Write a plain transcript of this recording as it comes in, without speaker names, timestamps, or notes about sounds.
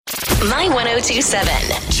My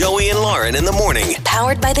 1027. Joey and Lauren in the morning.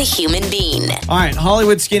 Powered by the Human Bean. All right,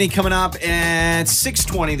 Hollywood Skinny coming up at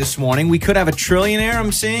 6:20 this morning. We could have a trillionaire,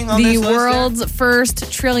 I'm seeing, on this list. The world's first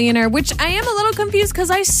trillionaire, which I am a little confused because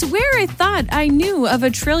I swear I thought I knew of a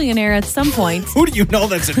trillionaire at some point. Who do you know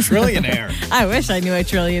that's a trillionaire? I wish I knew a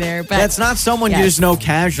trillionaire. But that's not someone you just know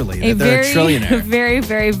casually, that they're a trillionaire. A very,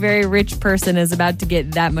 very, very rich person is about to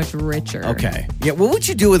get that much richer. Okay. Yeah, what would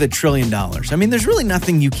you do with $1 trillion? I mean, there's really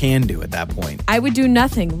nothing you can do at that point. I would do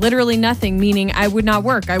nothing, literally nothing, meaning I would not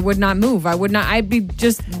work. I would not move. I'd be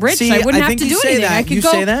just rich. See, I wouldn't I have think to you do say anything. that. I could You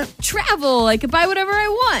go say that? travel. I could buy whatever I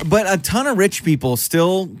want. But a ton of rich people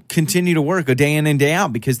still continue to work a day in and day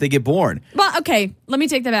out because they get bored. Well, okay, let me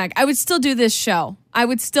take that back. I would still do this show. I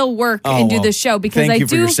would still work and do this show because thank you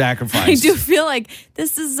for your sacrifice. I do feel like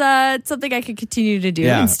this is something I could continue to do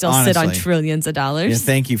and still sit on trillions of dollars. Yeah,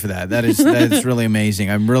 thank you for that. That is really amazing.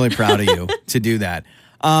 I'm really proud of you to do that.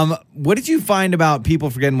 What did you find about people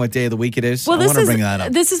forgetting what day of the week it is? Well, I want to bring that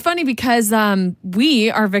up. This is funny because we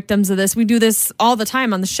are victims of this. We do this all the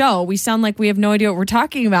time on the show. We sound like we have no idea what we're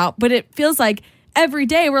talking about, but it feels like every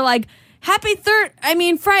day we're like, Happy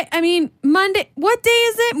Monday. What day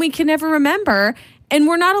is it? And we can never remember. And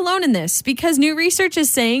we're not alone in this because new research is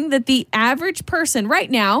saying that the average person right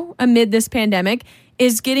now, amid this pandemic,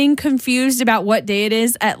 is getting confused about what day it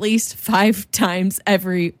is at least 5 times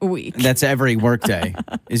every week. That's every workday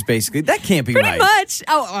is basically. That can't be Pretty right. much.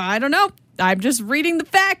 Oh, I don't know. I'm just reading the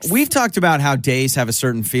facts. We've talked about how days have a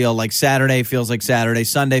certain feel, like Saturday feels like Saturday,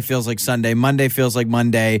 Sunday feels like Sunday, Monday feels like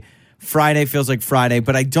Monday, Friday feels like Friday,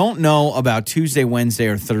 but I don't know about Tuesday, Wednesday,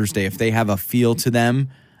 or Thursday if they have a feel to them.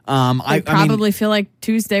 I probably feel like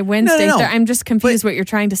Tuesday, Wednesday. No. I'm just confused what you're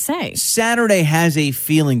trying to say. Saturday has a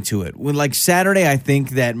feeling to it. Like Saturday, I think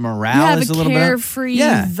that morale is a little bit carefree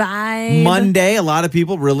vibe. Monday, a lot of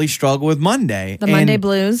people really struggle with Monday. The Monday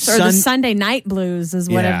blues or the Sunday night blues is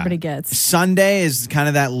what everybody gets. Sunday is kind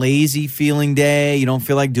of that lazy feeling day. You don't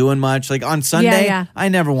feel like doing much. Like on Sunday, I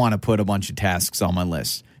never want to put a bunch of tasks on my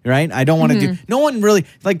list. Right? I don't want to do. No one really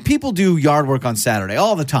like people do yard work on Saturday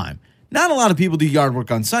all the time. Not a lot of people do yard work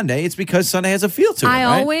on Sunday. It's because Sunday has a feel to it, I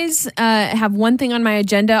always have one thing on my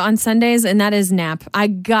agenda on Sundays, and that is nap. I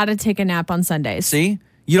got to take a nap on Sundays. See?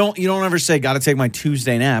 You don't ever say, got to take my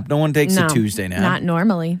Tuesday nap. No one takes a Tuesday nap. Not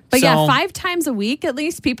normally. But 5 times a week, at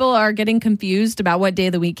least, people are getting confused about what day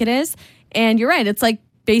of the week it is. And you're right. It's like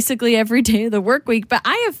basically every day of the work week. But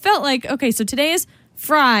I have felt like, okay, so today is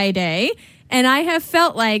Friday, and I have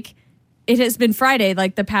felt like it has been Friday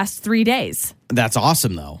like the past 3 days. That's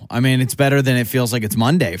awesome, though. I mean, it's better than it feels like it's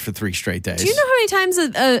Monday for 3 straight days. Do you know how many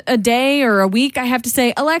times a day or a week I have to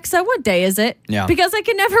say, Alexa, what day is it? Yeah. Because I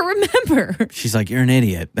can never remember. She's like, you're an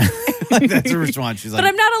idiot. Like, that's her response. She's like, but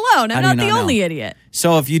I'm not alone. I'm not the only idiot.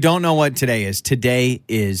 So if you don't know what today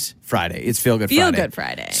is Friday. It's Feel Good Friday. Feel Good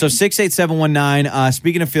Friday. So 68719,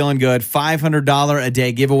 speaking of feeling good, $500 a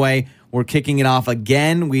day giveaway. We're kicking it off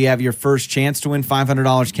again. We have your first chance to win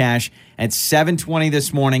 $500 cash at 7:20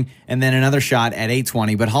 this morning, and then another shot at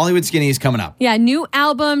 8:20. But Hollywood Skinny is coming up. Yeah, new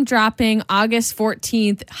album dropping August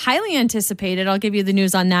 14th. Highly anticipated. I'll give you the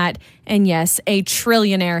news on that. And yes, a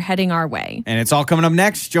trillionaire heading our way. And it's all coming up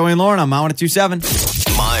next. Joey and Lauren on My 1027.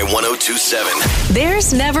 My 1027.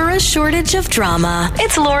 There's never a shortage of drama.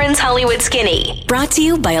 It's Lauren's Hollywood Skinny. Brought to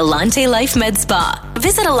you by Alante Life Med Spa.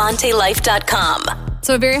 Visit AlanteLife.com.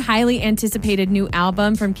 So a very highly anticipated new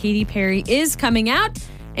album from Katy Perry is coming out,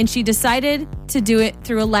 and she decided to do it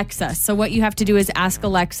through Alexa. So what you have to do is ask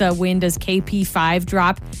Alexa, when does KP5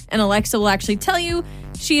 drop? And Alexa will actually tell you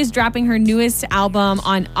she is dropping her newest album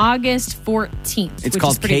on August 14th. It's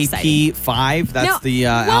called KP5. That's the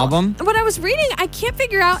album. What I was reading, I can't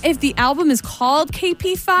figure out if the album is called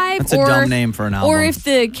KP5 That's a dumb name for an album. or if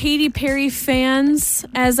the Katy Perry fans,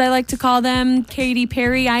 as I like to call them, Katy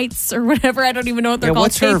Perryites or whatever. I don't even know what they're called.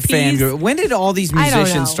 What's her KPs. fan group? When did all these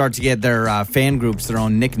musicians start to get their fan groups their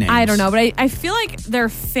own nicknames? I don't know, but I feel like her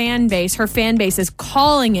fan base is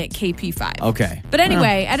calling it KP5. Okay. But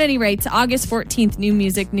anyway, at any rate, August 14th, new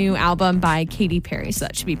music, new album by Katy Perry. So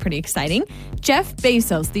that should be pretty exciting. Jeff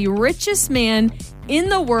Bezos, the richest man in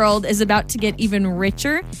the world, is about to get even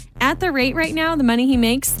richer. At the rate right now, the money he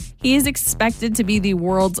makes, he is expected to be the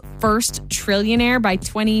world's first trillionaire by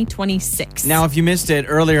 2026. Now, if you missed it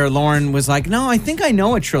earlier, Lauren was like, no, I think I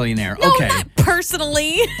know a trillionaire. No, okay. not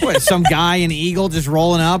personally. What, some guy in Eagle just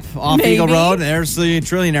rolling up off Maybe. Eagle Road? There's the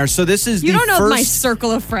trillionaire. So this is You the don't know first... my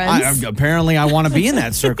circle of friends. Apparently, I want to be in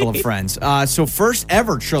that circle of friends. So first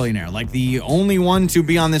ever trillionaire, like the only one to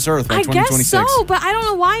be on this earth by 2026. I guess so, but I don't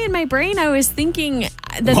know why in my brain I was thinking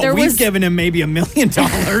we've given him maybe $1 million.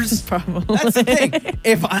 Probably. That's the thing.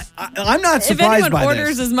 If I'm not surprised by this. If anyone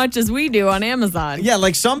orders as much as we do on Amazon. Yeah,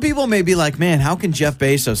 like some people may be like, man, how can Jeff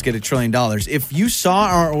Bezos get $1 trillion? If you saw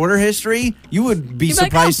our order history, you would be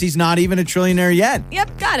surprised he's not even a trillionaire yet.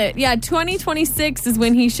 Yep, got it. Yeah, 2026 is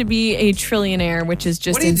when he should be a trillionaire, which is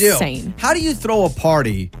just insane. How do you throw a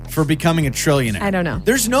party for becoming a trillionaire? I don't know.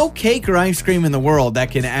 There's no cake or ice cream in the world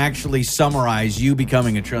that can actually summarize you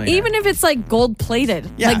becoming a trillionaire. Even if it's like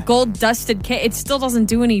gold-plated, like gold-dusted cake, it still doesn't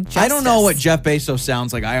do any justice. I don't know what Jeff Bezos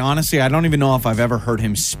sounds like. I don't even know if I've ever heard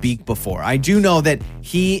him speak before. I do know that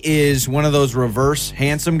he is one of those reverse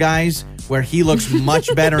handsome guys where he looks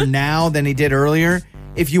much better now than he did earlier.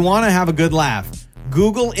 If you want to have a good laugh,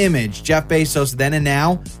 Google image Jeff Bezos then and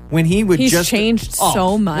now when he's changed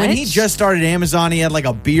so much. When he just started Amazon, he had like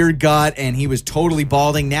a beard gut and he was totally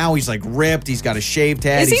balding. Now he's like ripped. He's got a shaved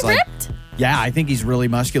head. Is he ripped? Yeah, I think he's really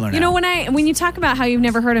muscular now. You know, when you talk about how you've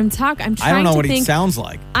never heard him talk, I'm trying to think. I don't know what he sounds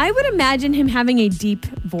like. I would imagine him having a deep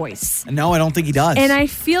voice. No, I don't think he does. And I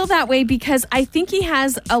feel that way because I think he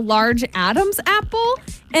has a large Adam's apple.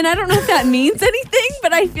 And I don't know if that means anything,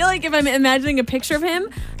 but I feel like if I'm imagining a picture of him,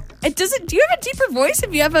 do you have a deeper voice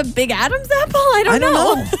if you have a big Adam's apple? I don't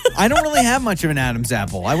know. I don't really have much of an Adam's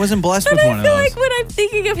apple. I wasn't blessed with one of those. I feel like when I'm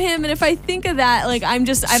thinking of him, and if I think of that, like I'm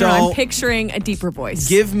picturing a deeper voice.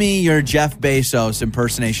 Give me your Jeff Bezos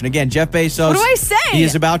impersonation. Again, Jeff Bezos. What do I say? He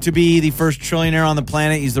is about to be the first trillionaire on the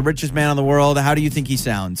planet. He's the richest man in the world. How do you think he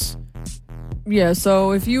sounds? Yeah,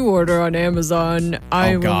 so if you order on Amazon,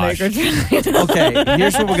 I will make a trillion. Okay,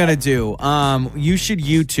 here's what we're going to do. You should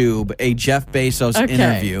YouTube a Jeff Bezos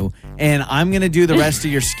interview, and I'm going to do the rest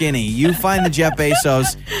of your skinny. You find the Jeff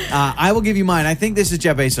Bezos. I will give you mine. I think this is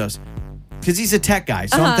Jeff Bezos because he's a tech guy.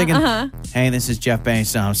 So I'm thinking, hey, this is Jeff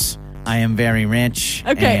Bezos. I am very rich.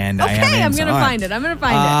 Okay. And I'm going to find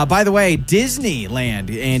it. By the way,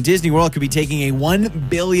 Disneyland and Disney World could be taking a $1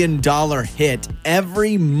 billion hit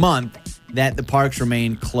every month that the parks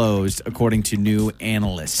remain closed, according to new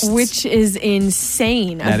analysts. Which is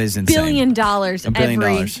insane. That is insane. $1 billion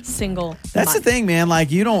every single That's month. the thing, man. Like,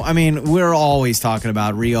 we're always talking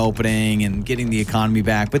about reopening and getting the economy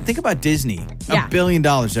back, but think about Disney. $1 billion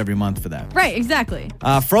every month for that. Right, exactly.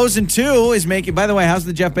 Frozen 2 is making, by the way, how's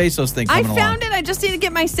the Jeff Bezos thing coming along? I found it. I just need to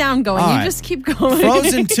get my sound going. You just keep going.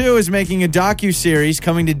 Frozen 2 is making a docuseries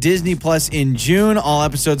coming to Disney Plus in June. All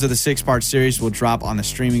episodes of the 6-part series will drop on the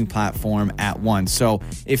streaming platform at once. So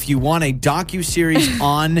if you want a docuseries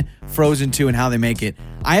on Frozen 2 and how they make it,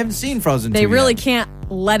 I haven't seen Frozen 2 They really yet.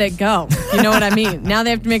 can't let it go. You know what I mean? Now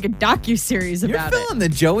they have to make a docuseries about it. You're filling the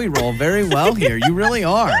Joey role very well here. You really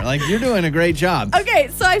are. Like, you're doing a great job. Okay,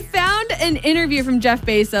 so I found an interview from Jeff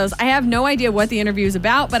Bezos. I have no idea what the interview is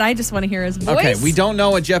about, but I just want to hear his voice. Okay, we don't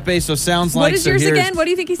know what Jeff Bezos sounds like. What is yours again? What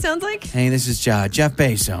do you think he sounds like? Hey, this is Jeff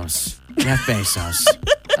Bezos. Jeff Bezos.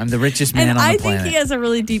 I'm the richest man on the planet. I think he has a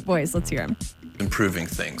really deep voice. Let's hear him. Improving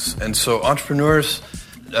things. And so entrepreneurs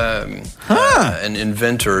and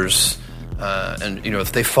inventors, and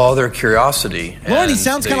if they follow their curiosity. Well, he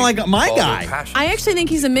sounds kind of like my guy. I actually think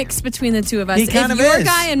he's a mix between the two of us. He kind of is. If your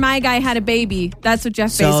guy and my guy had a baby, that's what Jeff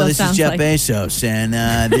Bezos sounds like. So this is Jeff Bezos,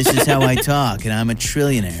 and this is how I talk, and I'm a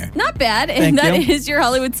trillionaire. Not bad, and that is your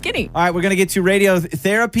Hollywood Skinny. All right, we're going to get to radio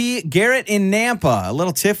therapy. Garrett in Nampa, a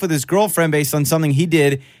little tiff with his girlfriend based on something he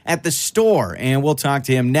did at the store, and we'll talk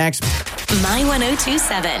to him next. My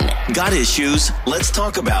 1027. Got issues? Let's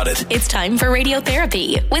talk about it. It's time for radio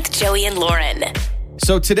therapy with Joey and Lauren.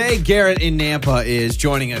 So today, Garrett in Nampa is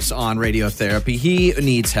joining us on radio therapy. He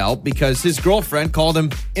needs help because his girlfriend called him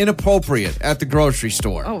inappropriate at the grocery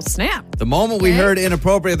store. Oh, snap. The moment we heard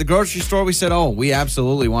inappropriate at the grocery store, we said, we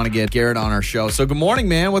absolutely want to get Garrett on our show. So good morning,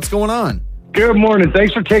 man. What's going on? Good morning.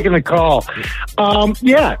 Thanks for taking the call.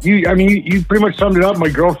 You pretty much summed it up. My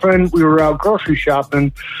girlfriend, we were out grocery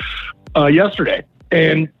shopping yesterday,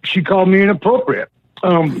 and she called me inappropriate.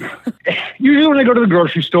 Usually when I go to the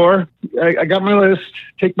grocery store, I got my list,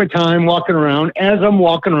 take my time walking around. As I'm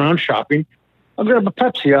walking around shopping, I'll grab a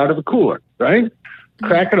Pepsi out of the cooler, right?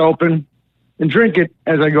 Crack it open and drink it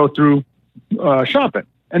as I go through shopping,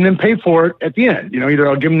 and then pay for it at the end. Either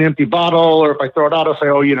I'll give them the empty bottle, or if I throw it out, I'll say,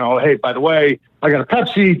 hey, by the way, I got a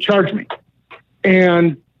Pepsi, charge me.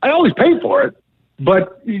 And I always pay for it.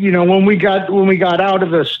 But, when we got out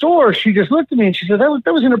of the store, she just looked at me and she said,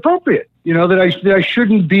 that was inappropriate. That I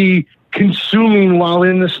shouldn't be consuming while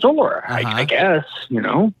in the store, I guess,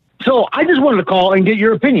 So I just wanted to call and get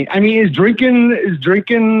your opinion. I mean, is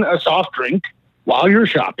drinking a soft drink while you're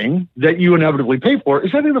shopping that you inevitably pay for,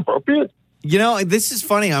 is that inappropriate? You know, this is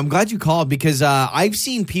funny. I'm glad you called because I've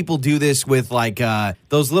seen people do this with like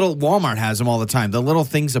those little, Walmart has them all the time, the little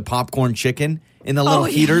things of popcorn chicken in the little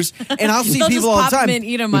heaters. And I'll see people all the time.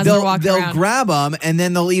 Eat them as they're walking they'll around. grab them and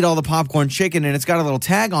then they'll eat all the popcorn chicken and it's got a little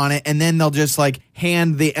tag on it. And then they'll just like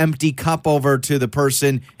hand the empty cup over to the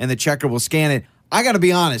person and the checker will scan it. I got to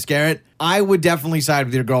be honest, Garrett. I would definitely side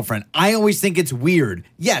with your girlfriend. I always think it's weird.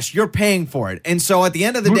 Yes, you're paying for it. And so at the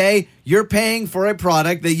end of the day, you're paying for a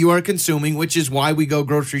product that you are consuming, which is why we go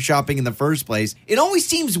grocery shopping in the first place. It always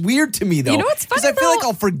seems weird to me, though. You know what's funny, because I feel like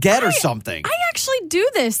I'll forget or something. I actually do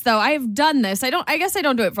this, though. I've done this. I guess I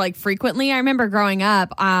don't do it for like frequently. I remember growing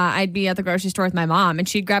up, I'd be at the grocery store with my mom, and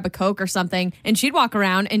she'd grab a Coke or something, and she'd walk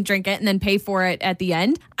around and drink it and then pay for it at the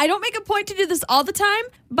end. I don't make a point to do this all the time,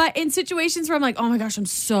 but in situations where I'm like, oh my gosh, I'm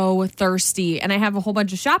so thirsty, and I have a whole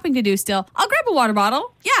bunch of shopping to do still, I'll grab a water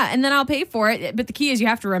bottle. Yeah, and then I'll pay for it. But the key is you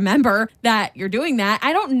have to remember that you're doing that.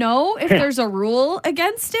 I don't know if there's a rule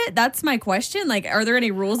against it. That's my question. Like, are there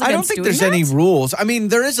any rules against I don't think doing there's that? any rules. I mean,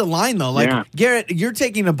 there is a line, though. Like, Garrett, you're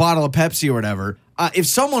taking a bottle of Pepsi or whatever. If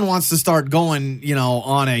someone wants to start going,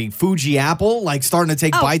 on a Fuji apple, like starting to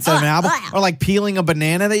take bites out of an apple, or like peeling a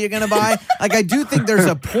banana that you're going to buy, like I do think there's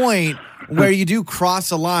a point where you do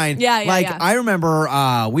cross a line. Yeah. I remember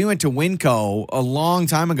we went to Winco a long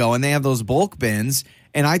time ago, and they have those bulk bins.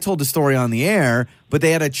 And I told the story on the air, but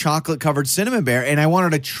they had a chocolate-covered cinnamon bear, and I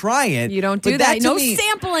wanted to try it. You don't do that. No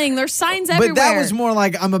sampling. There's signs everywhere. But that was more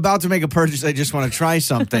like, I'm about to make a purchase. I just want to try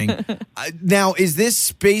something. Now, is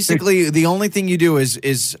this basically the only thing you do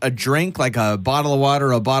is a drink, like a bottle of water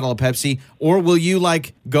or a bottle of Pepsi, or will you,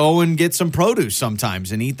 like, go and get some produce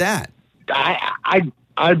sometimes and eat that?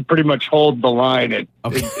 I'd pretty much hold the line at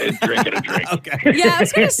drinking a drink. Okay. Yeah, I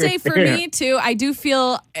was going to say for me, too, I do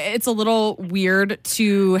feel it's a little weird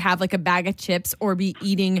to have like a bag of chips or be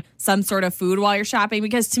eating some sort of food while you're shopping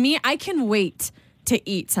because to me, I can wait to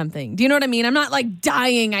eat something. Do you know what I mean? I'm not like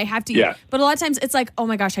dying. I have to eat. But a lot of times it's like, oh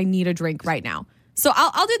my gosh, I need a drink right now. So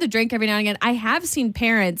I'll do the drink every now and again. I have seen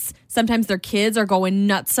parents, sometimes their kids are going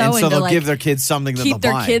nutso. And so they'll like, give their kids something that they'll keep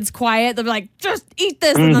their buy. kids quiet. They'll be like, just eat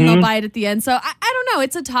this, and then they'll buy it at the end. So I don't know.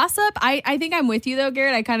 It's a toss-up. I think I'm with you, though,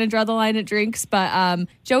 Garrett. I kind of draw the line at drinks. But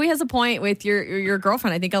Joey has a point with your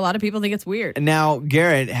girlfriend. I think a lot of people think it's weird. Now,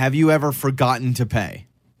 Garrett, have you ever forgotten to pay?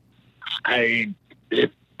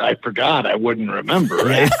 If I forgot, I wouldn't remember,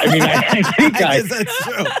 right? I mean, I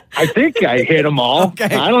think I hit them all. Okay.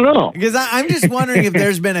 I don't know. Because I'm just wondering if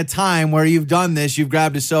there's been a time where you've done this, you've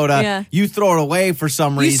grabbed a soda, you throw it away for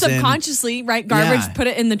some reason. You subconsciously, right, garbage, put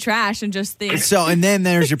it in the trash and just think. So, and then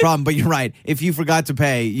there's your problem. But you're right. If you forgot to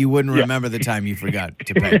pay, you wouldn't remember the time you forgot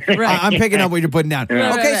to pay. I'm picking up what you're putting down.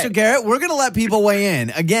 So Garrett, we're going to let people weigh in.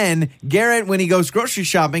 Again, Garrett, when he goes grocery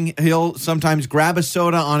shopping, he'll sometimes grab a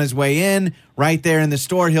soda on his way in. Right there in the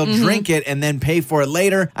store, he'll drink it and then pay for it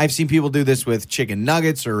later. I've seen people do this with chicken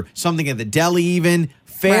nuggets or something at the deli even.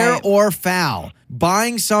 Fair or foul?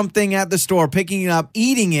 Buying something at the store, picking it up,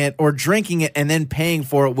 eating it, or drinking it, and then paying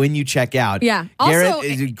for it when you check out. Yeah. Garrett, Also,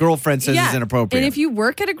 his girlfriend says it's inappropriate. And if you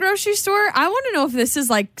work at a grocery store, I want to know if this is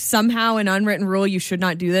like somehow an unwritten rule you should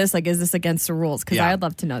not do this. Like, is this against the rules? Because I'd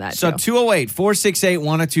love to know that, So too.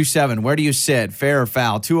 208-468-1027. Where do you sit? Fair or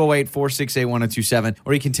foul? 208-468-1027.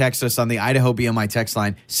 Or you can text us on the Idaho BMI text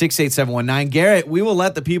line, 68719. Garrett, we will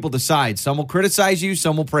let the people decide. Some will criticize you,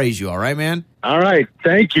 some will praise you. All right, man? All right.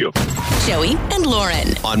 Thank you. Joey and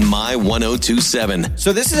Lauren. On My 1027.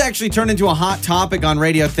 So this has actually turned into a hot topic on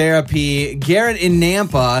radiotherapy. Garrett in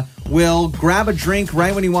Nampa will grab a drink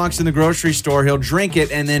right when he walks in the grocery store. He'll drink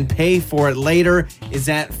it and then pay for it later. Is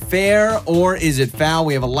that fair or is it foul?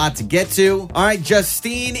 We have a lot to get to. All right,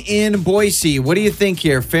 Justine in Boise. What do you think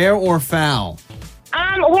here? Fair or foul?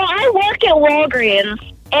 Well, I work at Walgreens,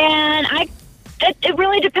 and it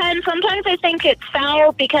really depends. Sometimes I think it's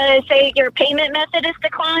foul because, say, your payment method is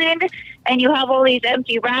declined, and you have all these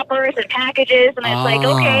empty wrappers and packages, and it's like,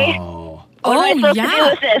 okay, what am I supposed to do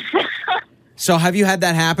with this? So have you had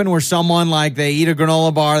that happen where someone, like, they eat a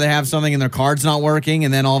granola bar, they have something and their card's not working,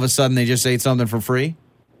 and then all of a sudden they just ate something for free?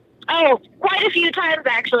 Oh, quite a few times,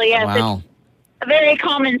 actually, yes. Wow. It's a very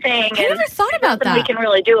common thing. I never thought about that. We can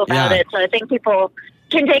really do about it, so I think people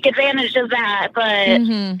can take advantage of that. But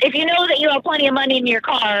if you know that you have plenty of money in your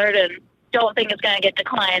card and don't think it's going to get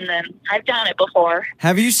declined, then I've done it before.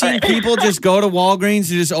 Have you seen people just go to Walgreens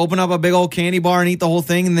and just open up a big old candy bar and eat the whole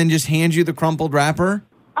thing and then just hand you the crumpled wrapper?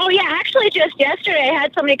 Oh, yeah. Actually, just yesterday, I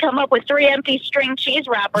had somebody come up with 3 empty string cheese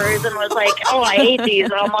wrappers and was like, oh, I ate these.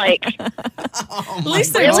 And I'm like... At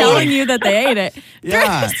least they're telling you that they ate it.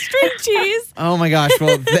 Yeah. String cheese. Oh, my gosh.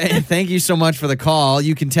 Well, thank you so much for the call.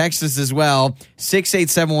 You can text us as well,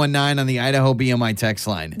 68719 on the Idaho BMI text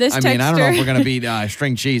line. I don't know if we're going to beat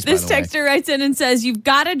string cheese, by the way. This texter writes in and says, you've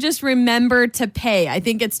got to just remember to pay. I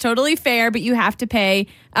think it's totally fair, but you have to pay.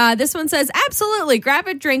 This one says, absolutely. Grab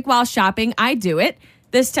a drink while shopping. I do it.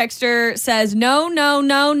 This texter says, no.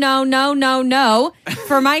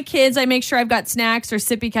 For my kids, I make sure I've got snacks or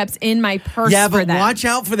sippy cups in my purse for them. Watch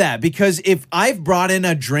out for that, because if I've brought in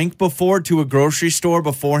a drink before to a grocery store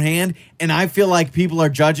beforehand and I feel like people are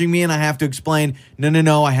judging me and I have to explain,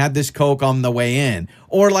 no, I had this Coke on the way in.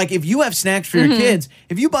 Or like if you have snacks for your kids,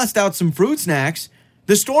 if you bust out some fruit snacks,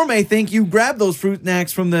 the store may think you grabbed those fruit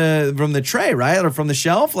snacks from the tray, right? Or from the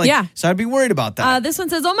shelf. So I'd be worried about that. This one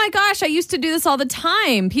says, oh my gosh, I used to do this all the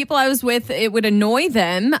time. People I was with, it would annoy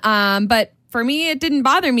them. But for me, it didn't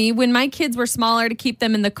bother me. When my kids were smaller, to keep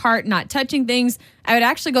them in the cart, not touching things, I would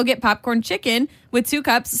actually go get popcorn chicken with 2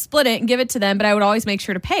 cups, split it, and give it to them. But I would always make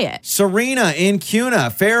sure to pay it. Serena in Cuna,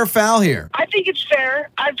 fair or foul here? I think it's fair.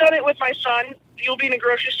 I've done it with my son. You'll be in a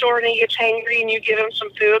grocery store and he gets hangry and you give him some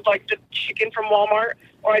food, like the chicken from Walmart,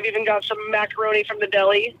 or I've even got some macaroni from the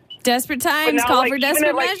deli. Desperate times call for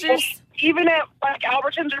desperate measures. Even at like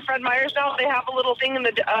Albertsons or Fred Meyer's now, they have a little thing in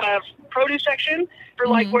the produce section for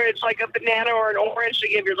like where it's like a banana or an orange to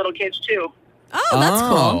give your little kids too. Oh, that's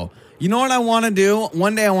cool. You know what I want to do?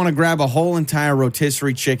 One day I want to grab a whole entire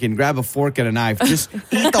rotisserie chicken, grab a fork and a knife, just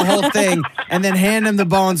eat the whole thing, and then hand him the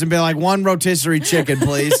bones and be like, 1 rotisserie chicken,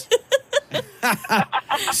 please.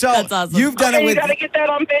 So that's awesome. You've done it with... You got to get that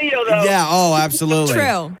on video, though. Yeah, absolutely. True.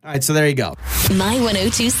 All right, so there you go. My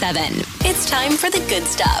 1027. It's time for the good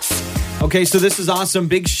stuff. Okay, so this is awesome.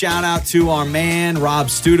 Big shout out to our man,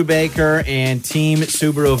 Rob Studebaker and Team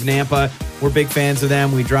Subaru of Nampa. We're big fans of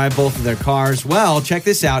them. We drive both of their cars. Well, check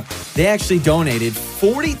this out. They actually donated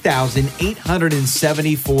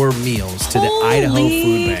 40,874 meals to the Idaho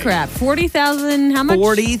Food Bank. Crap. 40,000, how much?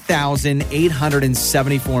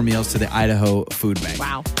 40,874 meals to the Idaho Food Bank.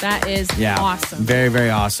 Wow, that is awesome. Very, very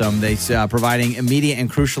awesome. They're providing immediate and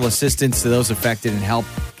crucial assistance to those affected and help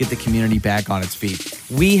get the community back on its feet.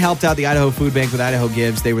 We helped out the Idaho Food Bank with Idaho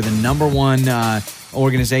Gives. They were the number one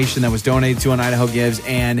organization that was donated to on Idaho Gives,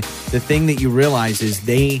 and the thing that you realize is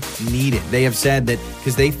they need it. They have said that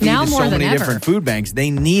because they feed to so many different food banks, they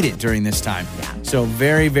need it during this time. Yeah. So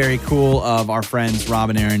very, very cool of our friends Rob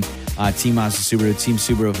and Aaron, Team Mazda Subaru, Team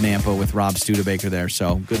Subaru of Nampa with Rob Studebaker there.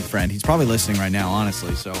 So good friend. He's probably listening right now,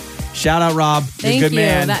 honestly. So shout out, Rob. You're a good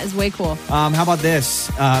man. That is way cool. How about this?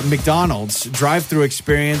 McDonald's drive-thru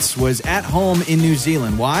experience was at home in New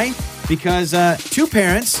Zealand. Why? Because 2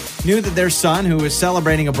 parents knew that their son, who was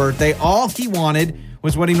celebrating a birthday, all he wanted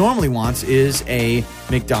was what he normally wants, is a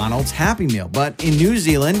McDonald's Happy Meal. But in New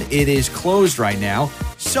Zealand, it is closed right now.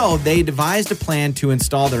 So they devised a plan to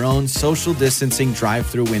install their own social distancing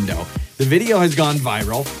drive-thru window. The video has gone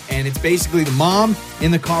viral, and it's basically the mom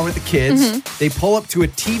in the car with the kids. They pull up to a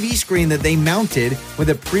TV screen that they mounted with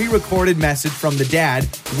a pre-recorded message from the dad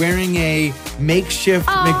wearing a makeshift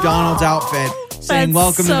McDonald's outfit, saying,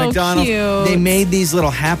 welcome to McDonald's. Cute. They made these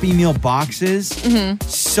little Happy Meal boxes.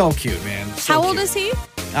 So cute, man. So How old is he?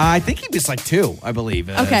 I think he was like 2, I believe.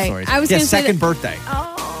 Okay. I was going to say second birthday.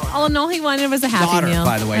 All he wanted was a Happy Meal.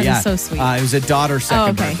 By the way, that is so sweet. It was a daughter's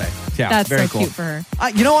second birthday. Yeah, that's very so cool. cute for her.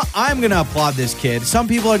 You know what? I'm going to applaud this kid. Some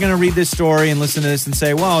people are going to read this story and listen to this and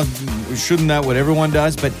say, well, shouldn't that what everyone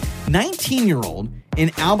does? But 19-year-old in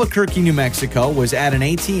Albuquerque, New Mexico, was at an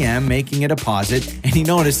ATM making a deposit, and he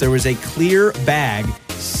noticed there was a clear bag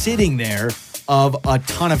sitting there of a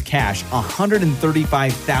ton of cash,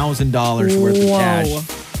 $135,000 worth of cash.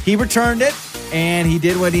 He returned it, and he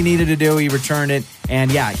did what he needed to do. He returned it, and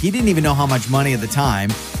he didn't even know how much money at the time,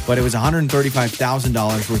 but it was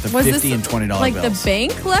 $135,000 worth of $50 and $20 like bills. The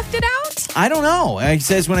bank left it out? I don't know. He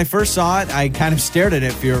says when I first saw it, I kind of stared at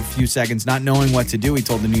it for a few seconds, not knowing what to do. He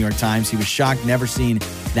told the New York Times he was shocked, never seen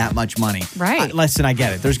that much money. Right. Listen, I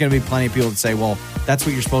get it. There's going to be plenty of people that say, well, that's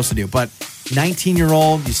what you're supposed to do. But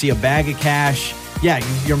 19-year-old, you see a bag of cash. Yeah,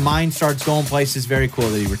 your mind starts going places. Very cool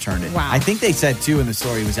that he returned it. Wow. I think they said, too, in the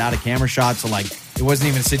story, he was out of camera shot, so, like, it wasn't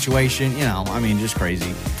even a situation. Just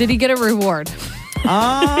crazy. Did he get a reward?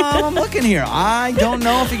 I'm looking here. I don't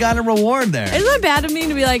know if he got a reward there. Isn't that bad of me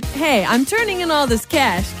to be like, hey, I'm turning in all this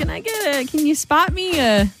cash. Can you spot me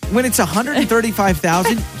When it's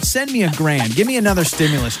 $135,000, send me $1,000. Give me another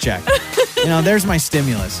stimulus check. There's my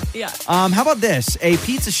stimulus. Yeah. How about this? A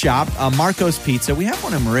pizza shop, Marco's Pizza. We have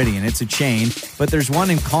one in Meridian. It's a chain, but there's one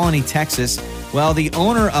in Colony, Texas. Well, the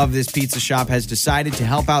owner of this pizza shop has decided to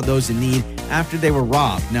help out those in need after they were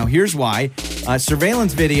robbed. Now, here's why.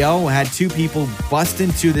 Surveillance video had two people bust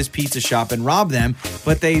into this pizza shop and rob them,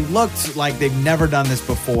 but they looked like they've never done this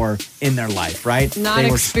before in their life, right? Not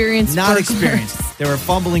experienced. They were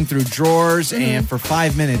fumbling through drawers, and for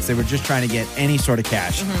 5 minutes, they were just trying to get any sort of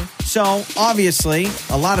cash. So, obviously,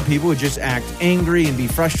 a lot of people would just act angry and be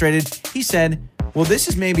frustrated. He said, well, this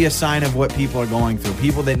is maybe a sign of what people are going through,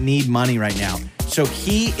 people that need money right now. So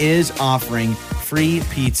he is offering free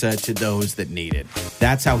pizza to those that need it.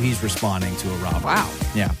 That's how he's responding to a robbery. Wow.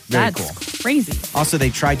 Yeah, very cool. That's crazy. Also, they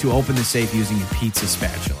tried to open the safe using a pizza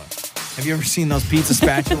spatula. Have you ever seen those pizza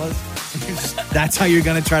spatulas? That's how you're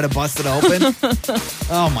going to try to bust it open?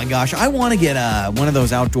 Oh, my gosh. I want to get one of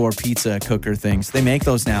those outdoor pizza cooker things. They make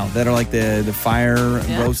those now that are like the fire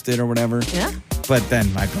roasted or whatever. Yeah. But then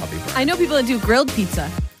I'd probably burn. I know people that do grilled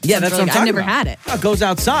pizza. Yeah, that's what I'm talking I've never about. had it. Oh, it goes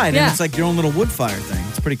outside, and it's like your own little wood fire thing.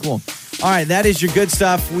 It's pretty cool. All right, that is your good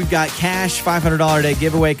stuff. We've got cash, $500 a day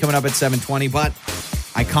giveaway coming up at 7:20, but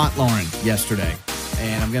I caught Lauren yesterday,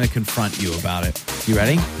 and I'm going to confront you about it. You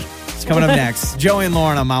ready? It's coming up next. Joey and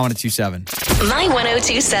Lauren on My 102.7. My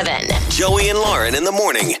 102.7. Joey and Lauren in the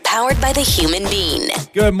morning. Powered by the Human Bean.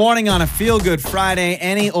 Good morning on a feel-good Friday.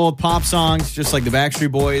 Any old pop songs, just like the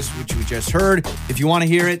Backstreet Boys, which we just heard. If you want to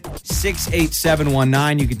hear it,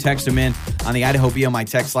 68719. You can text them in on the Idaho BMI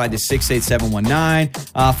text line to 68719.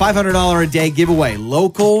 $500 a day giveaway.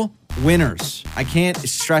 Local winners. I can't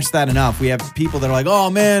stress that enough. We have people that are like, oh,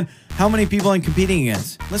 man, how many people I'm competing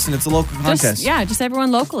against? Listen, it's a local contest. Just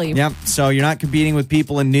everyone locally. Yep. So you're not competing with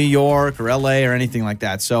people in New York or LA or anything like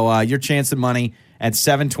that. So your chance at money at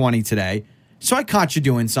 7:20 today. So I caught you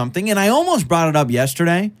doing something, and I almost brought it up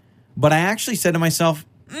yesterday, but I actually said to myself,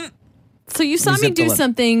 So you saw me do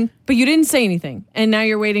something, but you didn't say anything, and now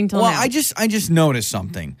you're waiting till now. I just noticed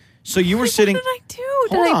something. So you were sitting. What did I do?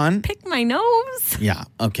 Did I pick my nose? Yeah.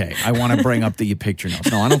 Okay. I want to bring up that you picked your nose.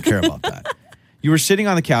 No, I don't care about that. You were sitting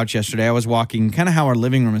on the couch yesterday. I was walking kind of how our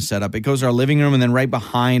living room is set up. It goes our living room, and then right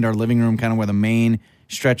behind our living room, kind of where the main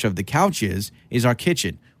stretch of the couch is our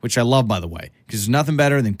kitchen, which I love, by the way, because there's nothing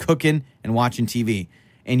better than cooking and watching TV.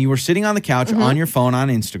 And you were sitting on the couch on your phone on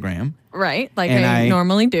Instagram. Right, like I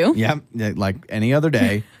normally do. Yep, like any other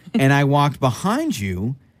day. And I walked behind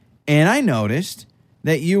you, and I noticed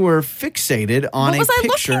that you were fixated on a picture. What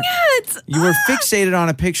was I looking at? You were fixated on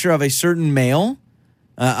a picture of a certain male,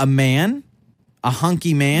 a man. A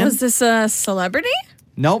hunky man. Was this a celebrity?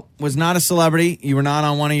 Nope, was not a celebrity. You were not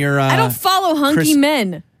on one of your... I don't follow hunky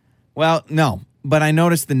men. Well, no, but I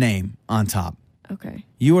noticed the name on top. Okay.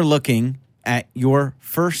 You were looking at your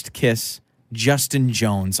first kiss, Justin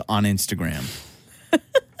Jones, on Instagram.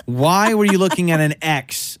 Why were you looking at an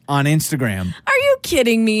ex on Instagram? Are you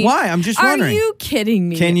kidding me? Why? I'm just wondering. Are you kidding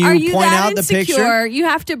me? Can you point out the picture? You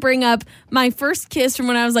have to bring up my first kiss from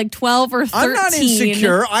when I was like 12 or 13. I'm not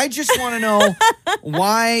insecure. I just want to know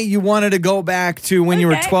why you wanted to go back to when you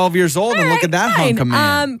were 12 years old and look at that hunk of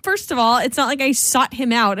man. First of all, it's not like I sought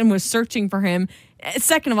him out and was searching for him.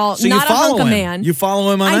 Second of all, so not a hunk of him. Man. You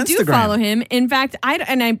follow him on Instagram. I do follow him. In fact,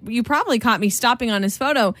 you probably caught me stopping on his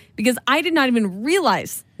photo because I did not even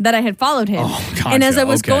realize that I had followed him. Oh, gotcha. And as I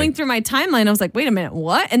was going through my timeline, I was like, wait a minute,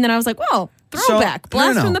 what? And then I was like, whoa, throwback,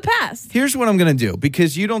 blast from the past. Here's what I'm going to do,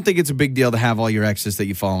 because you don't think it's a big deal to have all your exes that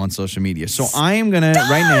you follow on social media. So I am going to,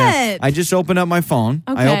 right now, I just opened up my phone.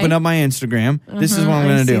 Okay. I opened up my Instagram. This is what I'm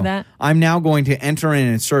going to do. That. I'm now going to enter in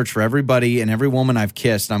and search for everybody and every woman I've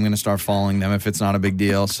kissed. I'm going to start following them if it's not a big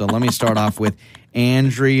deal. So let me start off with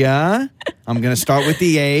Andrea. I'm going to start with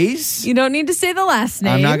the A's. You don't need to say the last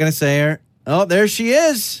name. I'm not going to say her. Oh, there she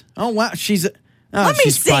is. Oh, wow. She's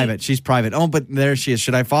private. She's private. Oh, but there she is.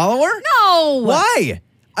 Should I follow her? No. Why?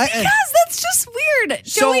 Because that's just weird.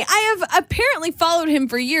 Joey, I have apparently followed him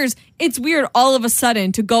for years. It's weird all of a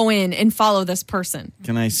sudden to go in and follow this person.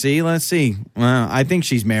 Can I see? Let's see. Well, I think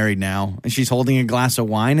she's married now. And she's holding a glass of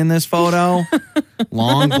wine in this photo.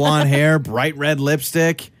 Long blonde hair, bright red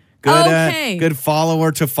lipstick. Good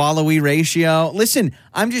follower to followee ratio. Listen,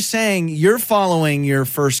 I'm just saying you're following your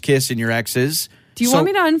first kiss and your exes. Do you want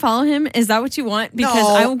me to unfollow him? Is that what you want? Because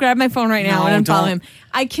I will grab my phone right now and unfollow him.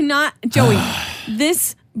 I cannot, Joey,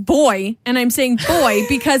 this boy, and I'm saying boy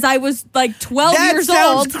because I was like 12 years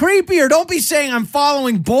old. That sounds creepier. Don't be saying I'm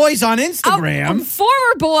following boys on Instagram. A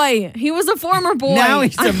former boy. He was a former boy. Now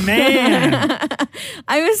he's a man.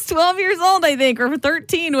 I was 12 years old, I think, or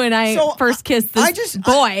 13 when I first kissed this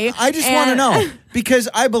boy. I just want to know, because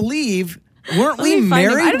I believe Weren't we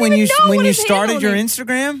married when you started your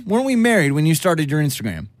Instagram? Weren't we married when you started your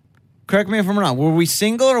Instagram? Correct me if I'm wrong. Were we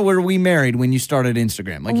single or were we married when you started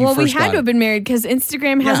Instagram? We had to have been married because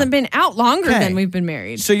Instagram hasn't been out longer than we've been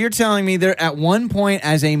married. So you're telling me that at one point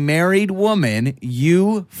as a married woman,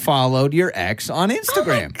 you followed your ex on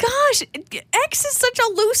Instagram. Oh my gosh. Ex is such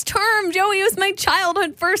a loose term, Joey. It was my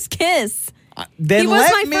childhood first kiss. He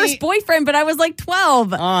was my first boyfriend, but I was like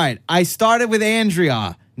 12. All right. I started with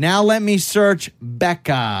Andrea. Now let me search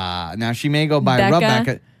Becca. Now she may go by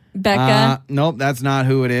Rebecca. Becca. Nope, that's not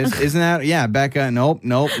who it is. Isn't that? Yeah, Becca. Nope.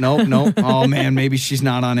 Oh, man, maybe she's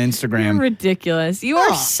not on Instagram. You're ridiculous. You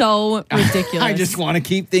are so ridiculous. I just want to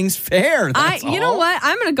keep things fair. You know what?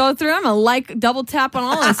 I'm going to go through. I'm going to double tap on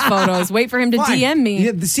all his photos. Wait for him to DM me.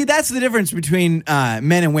 Yeah, see, that's the difference between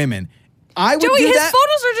men and women. I would Joey, do his that.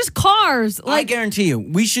 photos are just cars. I guarantee you,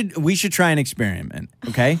 we should try an experiment,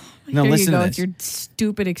 okay? No, Here listen you go to with this. your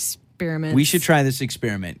stupid experiment. We should try this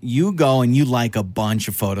experiment. You go and you like a bunch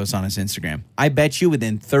of photos on his Instagram. I bet you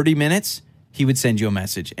within 30 minutes, he would send you a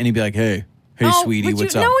message and he'd be like, hey, sweetie,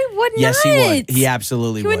 what's up? No, he would not. Yes, he would. He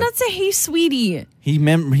absolutely would. He would not say, hey, sweetie. He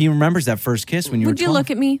remembers that first kiss when you were 12. Would you look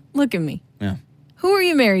at me? Look at me. Yeah. Who are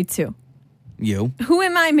you married to? You. Who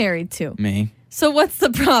am I married to? Me. So what's the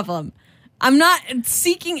problem? I'm not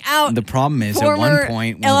seeking out. The problem is, at one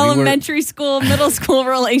point, when elementary school, middle school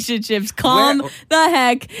relationships. Calm the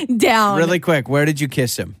heck down. Really quick, where did you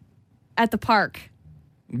kiss him? At the park.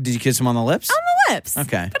 Did you kiss him on the lips? On the lips.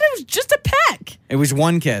 Okay. But it was just a peck. It was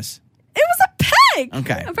one kiss. It was a peck.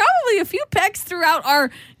 Okay. Probably a few pecks throughout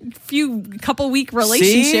our couple week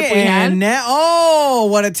relationship we had. And now,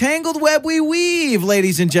 what a tangled web we weave,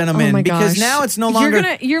 ladies and gentlemen. Oh my because gosh. now it's no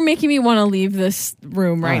longer. You're making me want to leave this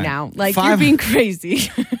room right now. Like, you're being crazy.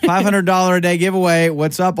 $500 a day giveaway.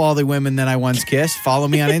 What's up, all the women that I once kissed? Follow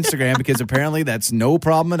me on Instagram because apparently that's no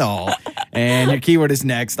problem at all. And your keyword is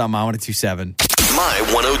next on My 1027. My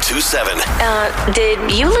 1027.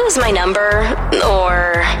 Did you lose my number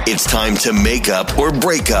or? It's time to make up or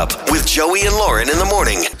break up with Joey and Lauren in the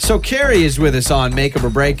morning. So Carrie is with us on Make Up or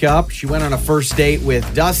Break Up. She went on a first date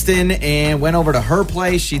with Dustin and went over to her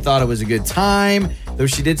place. She thought it was a good time, though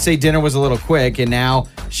she did say dinner was a little quick. And now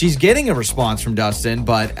she's getting a response from Dustin.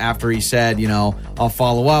 But after he said, I'll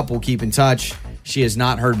follow up, we'll keep in touch, she has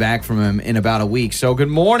not heard back from him in about a week. So good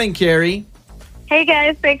morning, Carrie. Hey,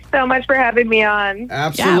 guys. Thanks so much for having me on.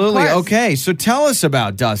 Absolutely. Yeah, okay. So tell us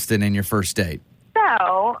about Dustin and your first date.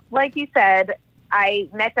 So, like you said, I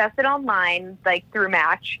met Dustin online, through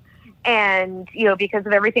Match. And, because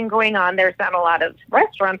of everything going on, there's not a lot of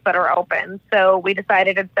restaurants that are open. So we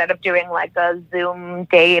decided instead of doing a Zoom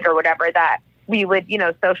date or whatever, that we would,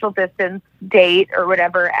 social distance date or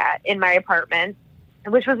whatever in my apartment,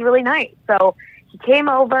 which was really nice. So he came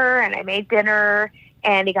over and I made dinner.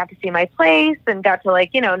 And he got to see my place and got to,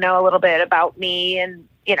 know a little bit about me. And,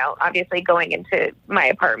 obviously going into my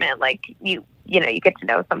apartment, you get to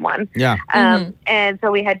know someone. Yeah. And so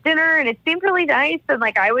we had dinner and it seemed really nice. And,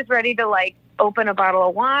 I was ready to, open a bottle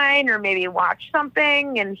of wine or maybe watch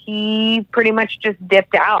something. And he pretty much just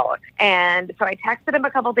dipped out. And so I texted him a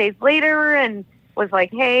couple days later and was like,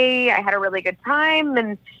 hey, I had a really good time.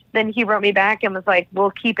 And then he wrote me back and was like, we'll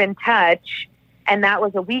keep in touch. And that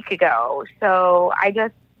was a week ago. So I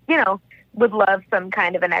just, would love some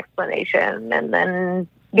kind of an explanation. And then,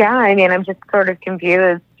 I'm just sort of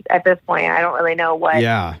confused at this point. I don't really know what.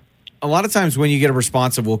 Yeah. A lot of times when you get a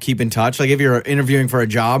response of we'll keep in touch, like if you're interviewing for a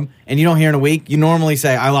job and you don't hear in a week, you normally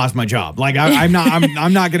say, I lost my job. I'm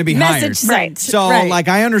not going to be hired. Message sent. So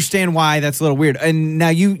I understand why that's a little weird. And now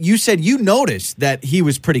you said you noticed that he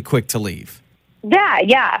was pretty quick to leave.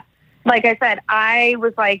 Yeah. Like I said, I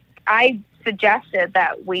was I suggested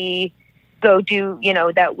that we go do,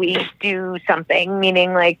 that we do something,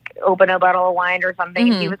 meaning open a bottle of wine or something.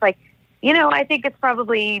 Mm-hmm. And he was like, I think it's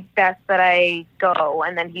probably best that I go.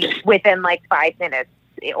 And then within 5 minutes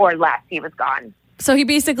or less, he was gone. So he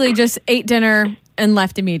basically just ate dinner and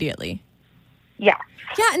left immediately. Yeah.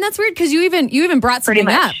 Yeah, and that's weird because you even brought something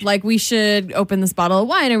up, we should open this bottle of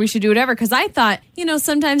wine or we should do whatever. Because I thought,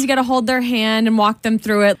 sometimes you got to hold their hand and walk them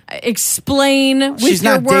through it, explain with your words. She's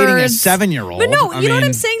not dating a 7-year-old. But no, you know what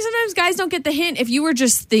I'm saying? Sometimes guys don't get the hint. If you were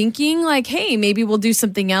just thinking hey, maybe we'll do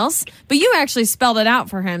something else, but you actually spelled it out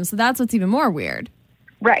for him, so that's what's even more weird.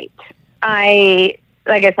 Right. Like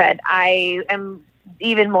I said, I am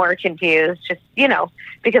even more confused, just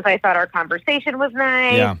because I thought our conversation was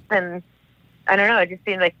nice and. I don't know. It just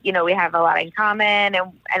seems like, we have a lot in common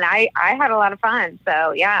and I had a lot of fun.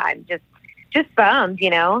 So, yeah, I'm just bummed,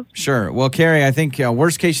 Sure. Well, Carrie, I think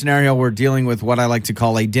worst case scenario, we're dealing with what I like to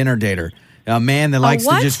call a dinner dater. A man that likes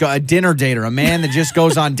to just go, a dinner dater, a man that just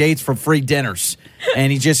goes on dates for free dinners.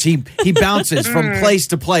 And he bounces from place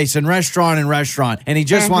to place and restaurant, and he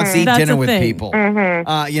just wants to eat dinner with people.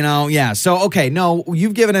 So, okay, no,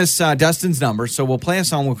 you've given us Dustin's number, so we'll play a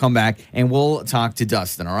song, we'll come back, and we'll talk to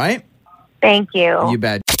Dustin, all right? Thank you. You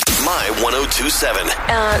bet. My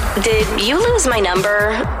 1027. Did you lose my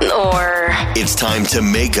number, or? It's time to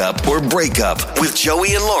make up or break up with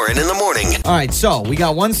Joey and Lauren in the morning. All right, so we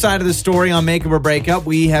got one side of the story on make up or break up.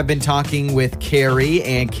 We have been talking with Carrie,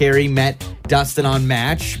 and Carrie met Dustin on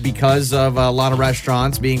Match because of a lot of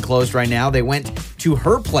restaurants being closed right now. They went to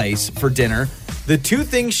her place for dinner. The two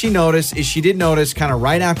things she noticed is she did notice kind of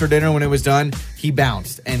right after dinner when it was done, he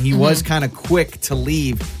bounced, and he was kind of quick to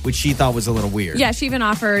leave, which she thought was a little weird. Yeah, she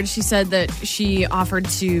said that she offered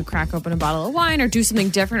to crack open a bottle of wine or do something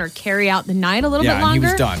different or carry out the night a little bit longer. And he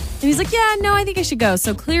was done. And he's like, yeah, no, I think I should go.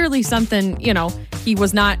 So clearly something, he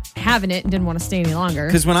was not having it and didn't want to stay any longer.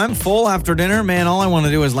 Because when I'm full after dinner, man, all I want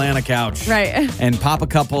to do is lay on a couch. Right. And pop a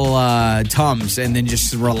couple Tums and then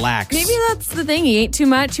just relax. Maybe that's the thing. He ate too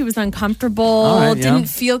much. He was uncomfortable. Didn't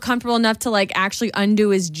feel comfortable enough to actually undo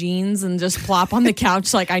his jeans and just plop on the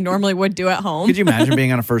couch like I normally would do at home. Could you imagine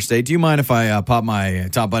being on a first date? Do you mind if I pop my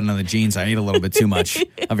top button on the jeans? I ate a little bit too much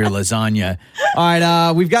of your lasagna. All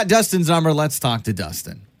right, we've got Dustin's number. Let's talk to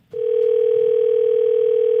Dustin.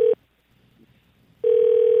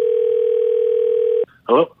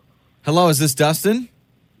 Hello? Hello, is this Dustin?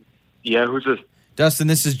 Yeah, who's this? Dustin,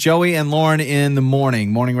 this is Joey and Lauren in the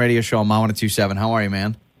morning radio show on My 1027. How are you,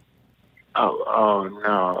 man? Oh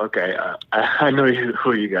no. Okay. I know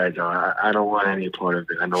who you guys are. I don't want any part of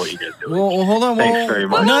it. I know what you guys do. Well, hold on. Thanks very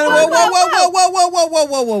much. Whoa.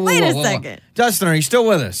 Wait a second. Dustin, are you still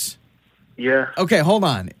with us? Yeah. Okay, hold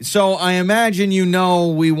on. So I imagine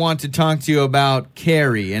we want to talk to you about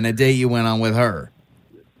Carrie and a date you went on with her.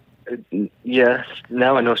 Yes.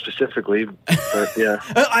 Now I know specifically, but yeah.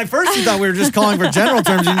 At first you thought we were just calling for general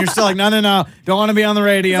terms, and you're still like, no. Don't want to be on the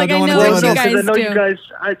radio. Like, don't want to deal with this. guys I know do. you guys.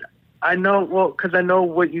 I know, because I know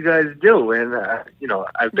what you guys do, and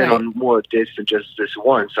I've been on more dates than just this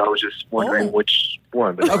one, so I was just wondering which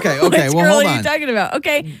one. But Okay. Which Well, girl hold are on. you talking about?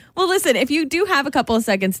 Okay. Well, listen, if you do have a couple of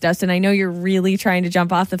seconds, Dustin, I know you're really trying to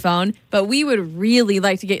jump off the phone, but we would really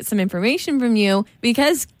like to get some information from you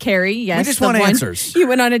because Carrie, yes, We just the want one answers. you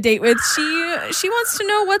went on a date with, she wants to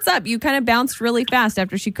know what's up. You kind of bounced really fast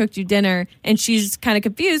after she cooked you dinner, and she's kind of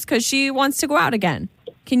confused because she wants to go out again.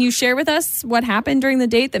 Can you share with us what happened during the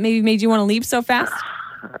date that maybe made you want to leave so fast?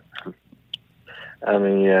 I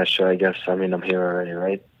mean, yeah, sure. I guess. I mean, I'm here already,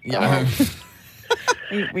 right? Yeah.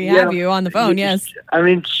 We have you on the phone, yes. I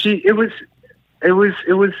mean, it was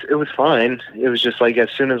fine. It was just like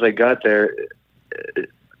as soon as I got there,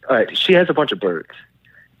 all right. She has a bunch of birds.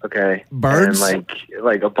 Okay, Birds? And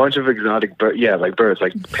like a bunch of exotic birds. Yeah, like birds,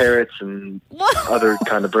 like parrots and other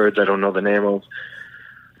kind of birds I don't know the name of.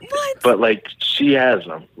 What? But she has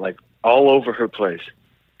them all over her place,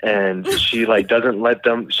 and she doesn't let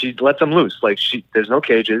them. She lets them loose. There's no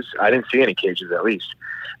cages. I didn't see any cages, at least.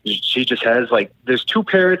 She just has there's two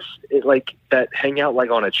parrots that hang out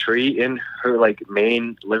on a tree in her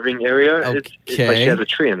main living area. Okay. It's like she has a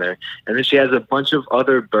tree in there, and then she has a bunch of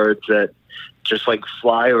other birds that just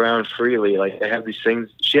fly around freely. They have these things.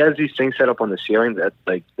 She has these things set up on the ceiling that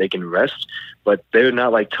they can rest, but they're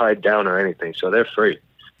not tied down or anything, so they're free.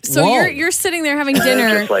 So you're sitting there having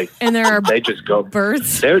dinner, and there are they just go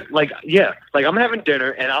birds. They're I'm having dinner,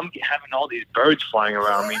 and I'm having all these birds flying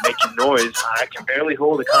around me, making noise. I can barely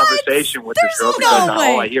hold a conversation with this girl because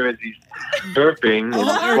all I hear is these burping and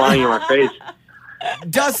flying in my face.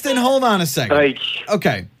 Dustin, hold on a second.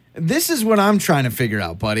 Okay, this is what I'm trying to figure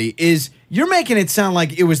out, buddy. Is you're making it sound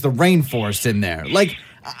like it was the rainforest in there?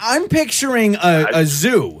 I'm picturing a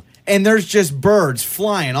zoo, and there's just birds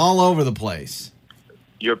flying all over the place.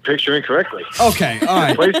 You're picturing correctly. Okay, all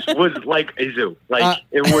right. The place was like a zoo.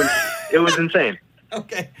 It was insane.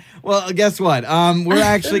 Okay. Well, guess what? We're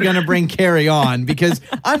actually going to bring Carrie on because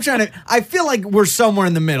I feel like we're somewhere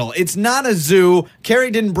in the middle. It's not a zoo.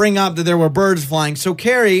 Carrie didn't bring up that there were birds flying. So,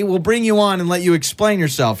 Carrie, we'll bring you on and let you explain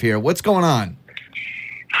yourself here. What's going on?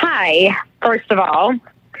 Hi, first of all.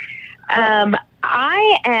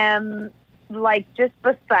 I am just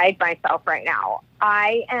beside myself right now.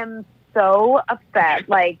 I am so upset.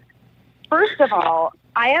 First of all,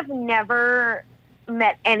 I have never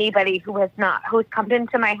met anybody who's come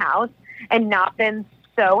into my house and not been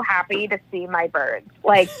so happy to see my birds.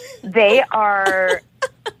 They are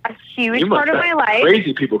a huge part of my life.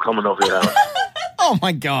 Crazy people coming over your house. Oh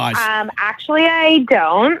my gosh. Actually, I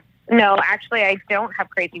don't. No, actually, I don't have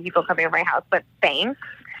crazy people coming over my house, but thanks.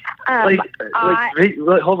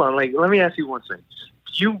 Hold on. Like, let me ask you one thing.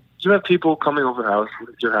 You have people coming over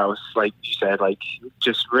your house, like you said, like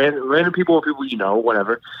just random people or people you know,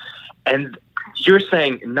 whatever. And you're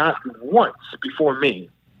saying not once before me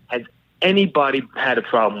has anybody had a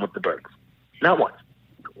problem with the birds. Not once.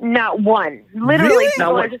 Not one. Literally,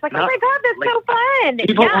 people are just like, oh my God, that's so fun.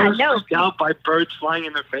 People are freaked out by birds flying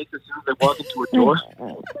in their face as soon as they walk into a door.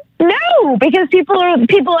 No, because people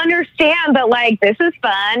understand that, like, this is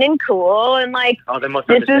fun and cool, and like, they must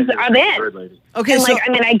this is I'm it. Okay, and so like,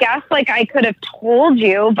 I mean, I guess like I could have told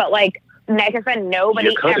you, but like I said,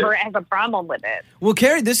 nobody ever has a problem with it. Well,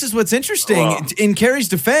 Carrie, this is what's interesting. In Carrie's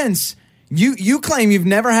defense, you claim you've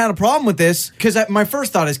never had a problem with this because my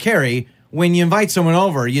first thought is, Carrie, when you invite someone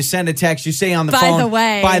over, you send a text, you say on the phone,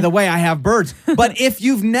 by the way, I have birds. But if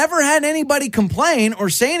you've never had anybody complain or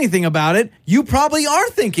say anything about it, you probably are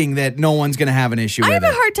thinking that no one's going to have an issue with it. I have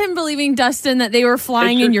a hard time believing, Dustin, that they were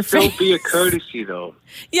flying in your face. It should still be a courtesy, though.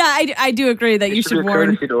 Yeah, I do agree that you should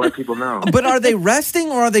warn. Courtesy to let people know. But are they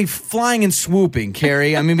resting or are they flying and swooping,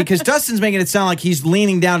 Carrie? I mean, because Dustin's making it sound like he's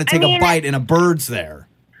leaning down to take a bite and a bird's there.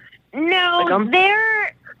 No,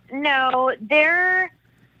 they're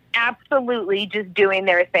absolutely just doing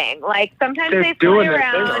their thing. Like, sometimes they fly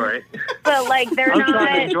around, right. but like they're not. I'm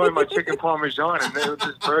trying to enjoy my chicken parmesan, and there was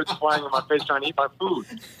just birds flying in my face trying to eat my food.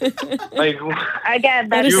 Like, again,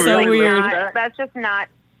 that is so weird. That's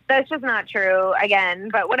just not true. Again,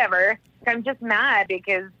 but whatever. I'm just mad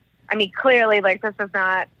because I mean, clearly, like, this is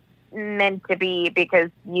not meant to be because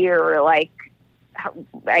you're like,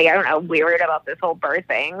 I don't know, weird about this whole bird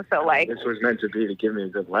thing. So, like, this was meant to be to give me a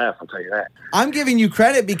good laugh, I'll tell you that. I'm giving you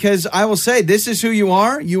credit because I will say this is who you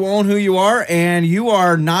are. You own who you are, and you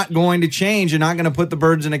are not going to change. You're not going to put the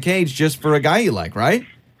birds in a cage just for a guy you like, right?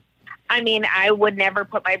 I mean, I would never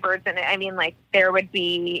put my birds in it. I mean, like,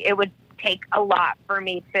 it would take a lot for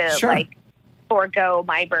me to, like, forego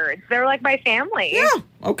my birds. They're like my family. Yeah,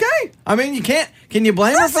 okay. I mean, can you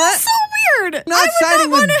blame her for that? That's so weird. Not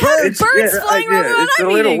siding with birds. Birds flying around. It's a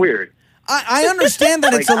little weird. I understand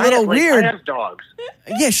that it's a little weird. I have dogs.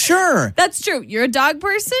 Yeah, sure. That's true. You're a dog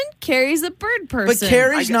person. Carrie's a bird person. But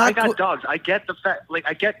Carrie's not. I got dogs. I get the fact. Like,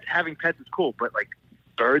 I get having pets is cool, but like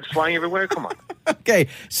birds flying everywhere. Come on. Okay,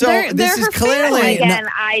 so this is clearly again.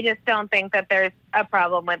 I just don't think that there's a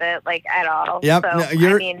problem with it, like, at all. Yep. So, I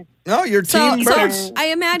mean, your team birds. So I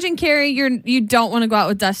imagine, Carrie, you don't want to go out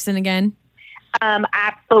with Dustin again.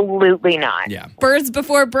 Absolutely not. Yeah. Birds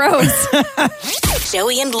before bros.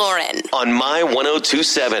 Joey and Lauren. On My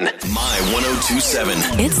 102.7. My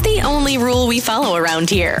 102.7. It's the only rule we follow around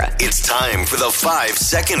here. It's time for the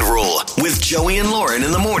 5-second rule with Joey and Lauren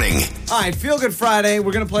in the morning. All right, Feel Good Friday.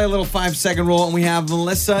 We're going to play a little 5-second rule, and we have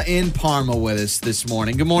Melissa in Parma with us this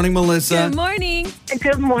morning. Good morning, Melissa. Good morning.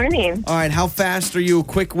 Good morning. All right, how fast are you?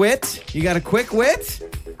 Quick wit? You got a quick wit?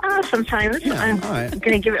 Sometimes. Yeah, I'm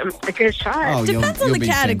going to give it a good shot. Oh, Depends on the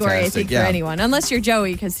category, fantastic. I think, for anyone. Unless you're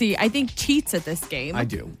Joey, because I think cheats at this game. I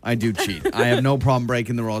do cheat. I have no problem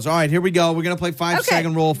breaking the rules. All right, here we go. We're going to play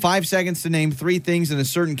 5-second rule. 5 seconds to name 3 things in a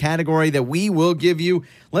certain category that we will give you.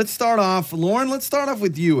 Let's start off. Lauren, let's start off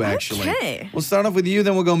with you, actually. Okay. We'll start off with you,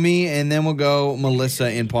 then we'll go me, and then we'll go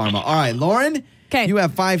Melissa in Parma. All right, Lauren, you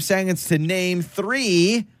have 5 seconds to name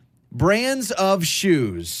 3 brands of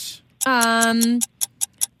shoes.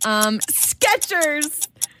 Skechers.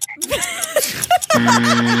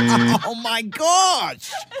 Oh my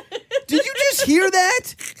gosh! Did you just hear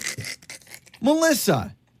that?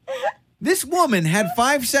 Melissa, this woman had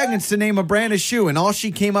 5 seconds to name a brand of shoe, and all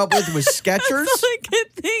she came up with was Skechers? That's all I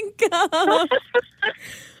could think of.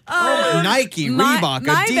 Nike, Reebok,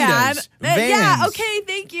 my Adidas, bad. Vans. Yeah, okay,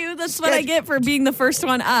 thank you. That's what I get for being the first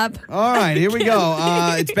one up. All right, here we go.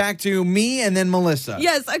 It's back to me and then Melissa.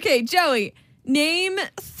 Yes, okay, Joey. Name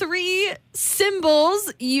 3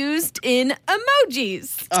 symbols used in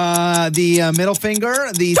emojis. The middle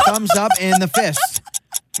finger, the thumbs up, and the fist.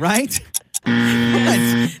 Right?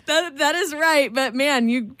 That is right, but man,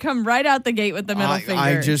 you come right out the gate with the middle finger.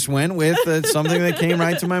 I just went with something that came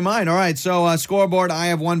right to my mind. All right, so scoreboard, I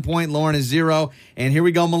have 1 point, Lauren is 0. And here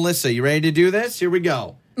we go, Melissa. You ready to do this? Here we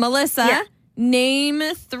go. Melissa, name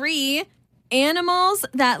 3 animals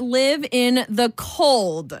that live in the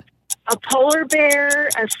cold. A polar bear,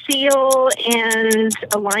 a seal, and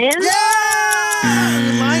a lion.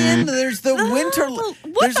 Yeah! Lion. There's the winter.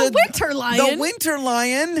 What's a winter lion? The winter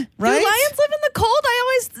lion, Do right? lions live in the cold? I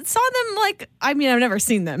always saw them I've never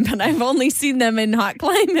seen them, but I've only seen them in hot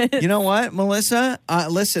climates. You know what, Melissa?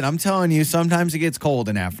 Listen, I'm telling you, sometimes it gets cold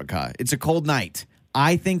in Africa. It's a cold night.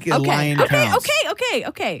 I think a lion counts.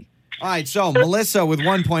 Okay. All right, so Melissa with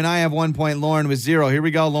 1 point. I have 1 point. Lauren with 0. Here we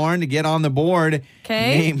go, Lauren, to get on the board.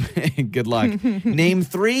 Okay. Good luck. Name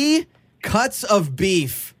 3 cuts of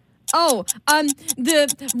beef. Oh,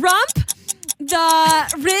 the rump,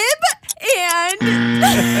 the rib,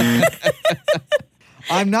 and...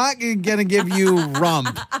 I'm not going to give you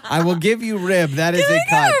rump. I will give you rib. That is a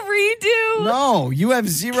cut. Redo? No, you have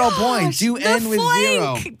 0 points. You end with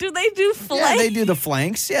flank. 0. Do they do flank? Yeah, they do the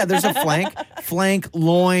flanks. Yeah, there's a flank. Flank,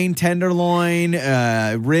 loin, tenderloin,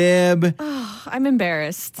 rib. Oh, I'm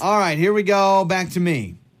embarrassed. All right, here we go. Back to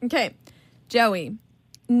me. Okay, Joey,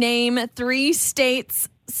 name 3 states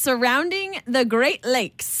surrounding the Great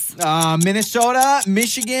Lakes. Minnesota,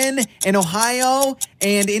 Michigan, and Ohio,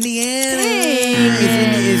 and Indiana.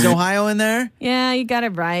 Is Ohio in there? Yeah, you got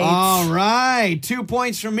it right. All right. 2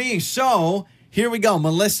 points for me. So here we go.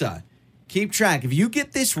 Melissa, keep track. If you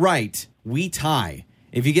get this right, we tie.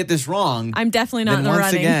 If you get this wrong, I'm definitely not in the once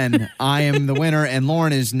running. again, I am the winner, and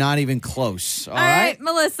Lauren is not even close. All right,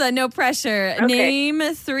 Melissa, no pressure. Okay. Name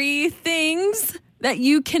 3 things that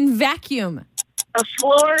you can vacuum. A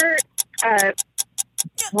floor,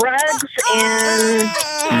 rugs, and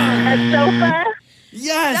a sofa.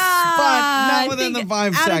 Yes, but not within the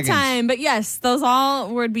 5 out seconds. Of time, but yes, those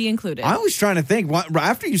all would be included. I was trying to think.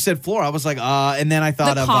 After you said floor, I was like, and then I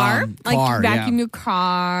thought the of car, car, vacuum yeah. your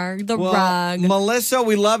car, the Well, rug. Melissa,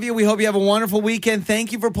 we love you. We hope you have a wonderful weekend.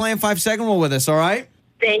 Thank you for playing 5 Second Rule with us, all right?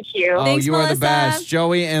 Thank you. Oh, Thanks, you are the Melissa. best.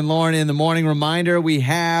 Joey and Lauren in the morning. Reminder, we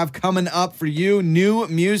have coming up for you new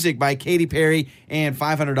music by Katy Perry and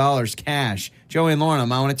 $500 cash. Joey and Lauren on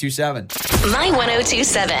My 102.7. My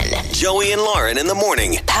 102.7. Joey and Lauren in the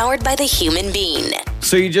morning. Powered by the Human Bean.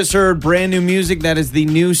 So you just heard brand new music. That is the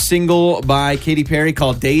new single by Katy Perry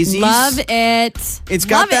called Daisies. Love it. It's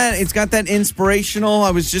got It's got that inspirational.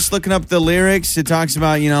 I was just looking up the lyrics. It talks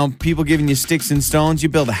about, people giving you sticks and stones. You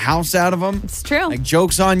build a house out of them. It's true. Like,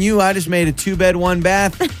 joke's on you. I just made a 2-bed,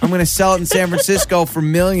 1-bath. I'm going to sell it in San Francisco for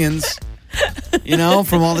millions.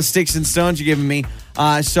 From all the sticks and stones you're giving me.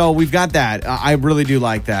 So we've got that. I really do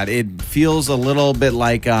like that. It feels a little bit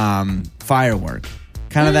like firework.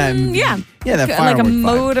 Kind of that. Yeah, that like firework a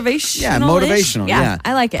vibe. motivational. Yeah, motivational. Yeah,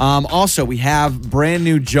 I like it. Also, we have brand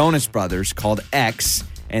new Jonas Brothers called X,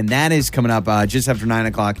 and that is coming up just after 9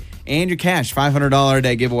 o'clock. And your cash, $500 a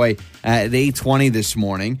day giveaway at 8:20 this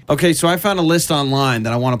morning. Okay, so I found a list online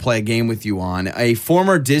that I want to play a game with you on. A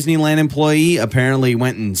former Disneyland employee apparently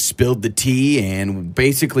went and spilled the tea and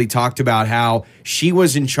basically talked about how she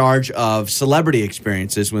was in charge of celebrity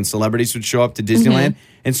experiences when celebrities would show up to Disneyland.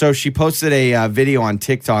 And so she posted a video on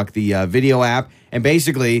TikTok, the video app, and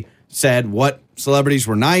basically said what celebrities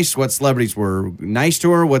were nice, what celebrities were nice to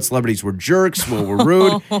her, what celebrities were jerks, what were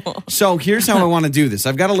rude. So here's how I want to do this.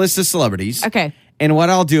 I've got a list of celebrities. Okay. And what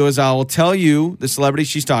I'll do is I will tell you the celebrity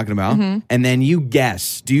she's talking about, and then you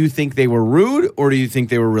guess. Do you think they were rude, or do you think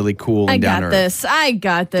they were really cool and down to earth? I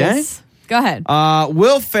got this. Okay? Go ahead.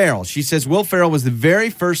 Will Ferrell. She says Will Ferrell was the very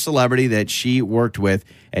first celebrity that she worked with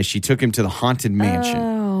as she took him to the Haunted Mansion.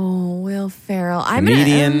 Oh, Will Ferrell.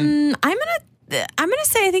 Comedian. I'm gonna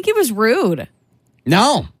say I think he was rude.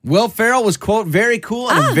 No, Will Ferrell was, quote, very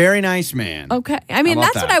cool and a very nice man. Okay. I mean,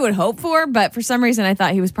 that's what I would hope for, but for some reason I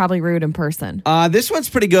thought he was probably rude in person. This one's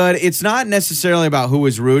pretty good. It's not necessarily about who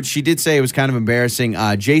was rude. She did say it was kind of embarrassing.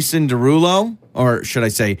 Jason Derulo, or should I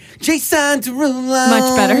say Jason Derulo?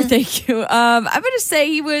 Much better, thank you. I'm going to say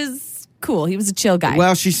he was cool. He was a chill guy.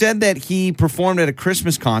 Well, she said that he performed at a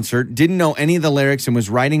Christmas concert, didn't know any of the lyrics, and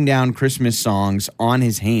was writing down Christmas songs on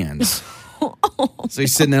his hands. So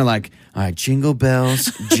he's sitting there like, all right, jingle bells,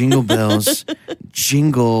 jingle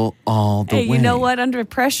jingle all the way. Hey, you know what? Under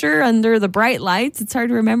pressure, under the bright lights, it's hard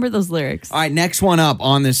to remember those lyrics. All right, next one up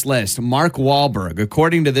on this list, Mark Wahlberg.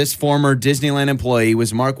 According to this former Disneyland employee,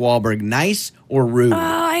 was Mark Wahlberg nice or rude? Oh,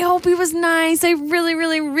 I hope he was nice. I really,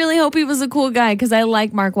 really, really hope he was a cool guy because I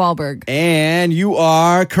like Mark Wahlberg. And you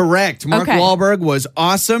are correct. Mark Wahlberg was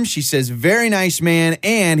awesome. She says, very nice man,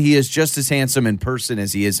 and he is just as handsome in person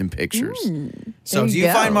as he is in pictures. So do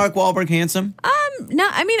you find Mark Wahlberg handsome? No,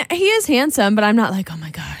 I mean, he is handsome, but I'm not like, oh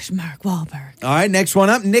my gosh, Mark Wahlberg. All right, next one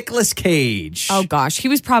up, Nicolas Cage. Oh gosh, he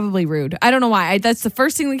was probably rude. I don't know why. That's the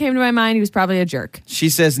first thing that came to my mind. He was probably a jerk. She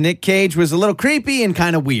says Nick Cage was a little creepy and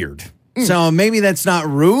kind of weird. So maybe that's not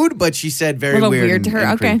rude, but she said very weird to her.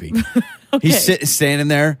 and Okay. creepy. He's standing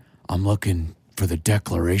there. I'm looking for the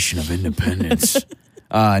Declaration of Independence.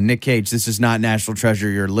 Nick Cage, this is not National Treasure.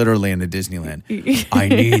 You're literally in the Disneyland. I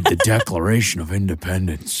need the Declaration of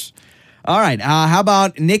Independence. All right. How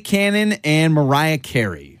about Nick Cannon and Mariah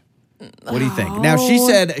Carey? What do you think? Now, she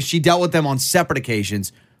said she dealt with them on separate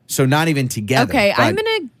occasions, so not even together. Okay, I'm going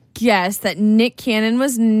to guess that Nick Cannon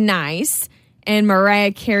was nice and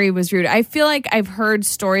Mariah Carey was rude. I feel like I've heard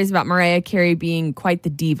stories about Mariah Carey being quite the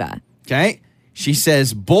diva. Okay. She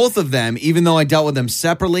says both of them, even though I dealt with them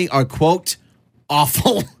separately, are, quote,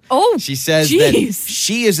 awful. Oh, she says that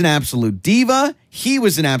she is an absolute diva. He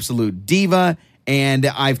was an absolute diva. And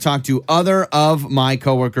I've talked to other of my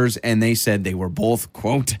coworkers, and they said they were both,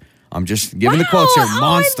 quote, I'm just giving the quotes here,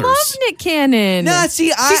 monsters. I love Nick Cannon. Nah,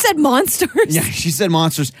 see, she said monsters. Yeah, she said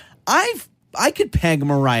monsters. I could peg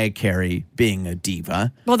Mariah Carey being a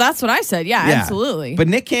diva. Well, that's what I said. Yeah, absolutely. But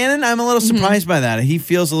Nick Cannon, I'm a little surprised by that. He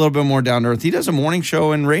feels a little bit more down to earth. He does a morning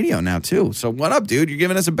show and radio now, too. So what up, dude? You're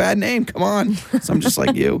giving us a bad name. Come on. So I'm just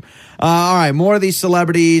like you. All right, more of these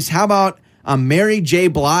celebrities. How about Mary J.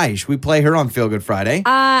 Blige? We play her on Feel Good Friday.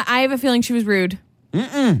 I have a feeling she was rude.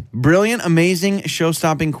 Brilliant, amazing,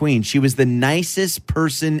 show-stopping queen. She was the nicest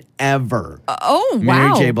person ever. Wow.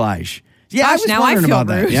 Mary J. Blige. Yeah, Gosh, I was now wondering I feel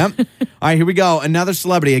about rude. that. Yep. All right, here we go. Another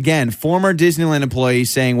celebrity. Again, former Disneyland employee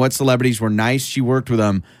saying what celebrities were nice. She worked with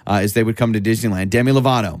them as they would come to Disneyland. Demi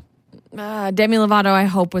Lovato. Demi Lovato, I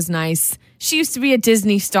hope, was nice. She used to be a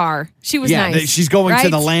Disney star. She was nice. She's going right? to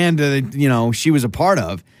the land that, she was a part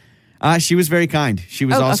of. She was very kind. She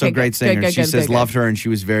was also a great singer. She says loved her, and she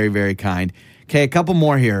was very, very kind. Okay, a couple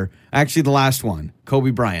more here. Actually, the last one,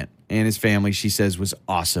 Kobe Bryant and his family, she says was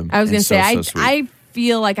awesome. I was going to say, sweet. I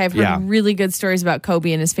feel like I've heard really good stories about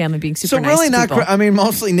Kobe and his family being super nice to people. I mean,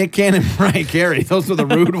 mostly Nick Cannon and Mariah Carey. Those were the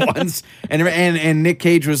rude ones. And Nick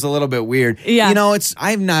Cage was a little bit weird. Yeah.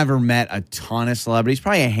 I've never met a ton of celebrities,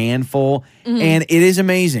 probably a handful. And it is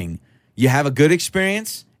amazing. You have a good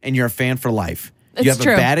experience and you're a fan for life. You have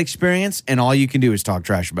true. a bad experience and all you can do is talk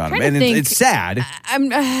trash about him. And it's sad.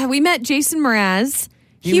 We met Jason Mraz.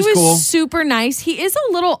 He was cool. Super nice. He is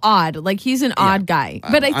a little odd. Like, he's an odd guy.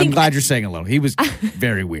 But I'm glad you're saying a little. He was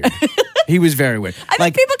very weird. He was very weird. I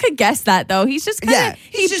think people could guess that, though. He's just kind of,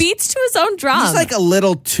 he beats to his own drum. He's like a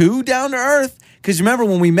little too down to earth. Because remember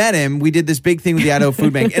when we met him, we did this big thing with the Idaho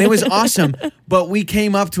Food Bank, and it was awesome. But we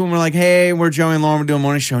came up to him, we're like, hey, we're Joey and Lauren, we're doing a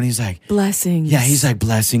morning show. And he's like, blessings. Yeah, he's like,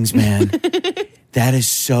 blessings, man. That is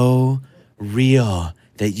so real.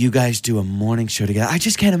 That you guys do a morning show together. I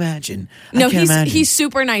just can't imagine. He's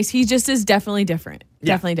super nice. He just is definitely different.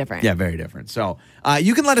 Yeah. Definitely different. Yeah, very different. So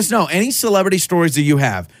you can let us know any celebrity stories that you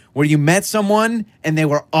have where you met someone and they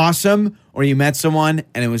were awesome or you met someone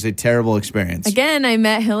and it was a terrible experience. Again, I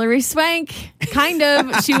met Hillary Swank. Kind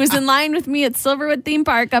of. She was in line with me at Silverwood Theme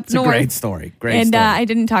Park up north. It's a great story. And I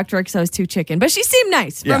didn't talk to her because I was too chicken. But she seemed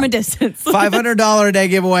nice from a distance. $500 a day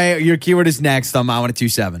giveaway. Your keyword is next on My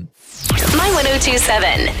 1027. My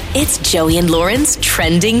 1027. It's Joey and Lauren's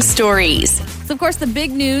trending stories. So, of course, the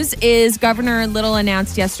big news is Governor Little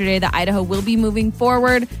announced yesterday that Idaho will be moving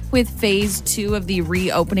forward with phase 2 of the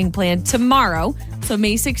reopening plan tomorrow. So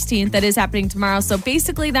May 16th, that is happening tomorrow. So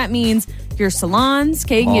basically that means your salons,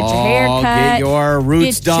 okay, you can get your hair cut, get your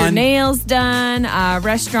roots get done, your nails done.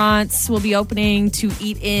 Restaurants will be opening to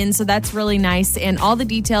eat in, so that's really nice. And all the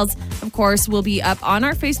details, of course, will be up on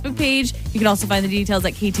our Facebook page. You can also find the details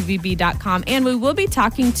at ktvb.com. And we will be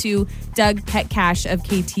talking to Doug Petcash of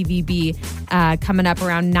KTVB coming up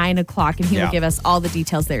around 9 o'clock, and he will give us all the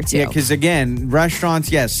details there too. Yeah, because again,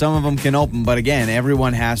 restaurants, yes, some of them can open, but again,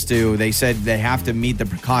 everyone has to, they said they have to meet the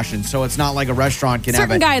precautions. So it's not like a restaurant can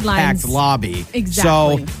certain have a guidelines. packed lobby.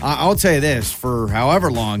 Exactly. So I'll tell you this, for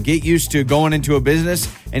however long, get used to going into a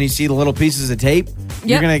business and you see the little pieces of tape. Yep.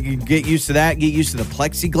 You're going to get used to that, get used to the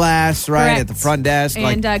plexiglass, right, correct, at the front desk.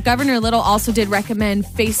 And Governor Little also did recommend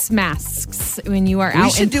face masks when you are out in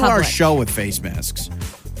public. We should do our show with face masks.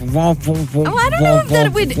 Oh, I don't know if that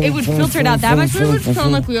it would filter it out that much, but it would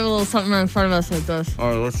sound like we have a little something in front of us like this. All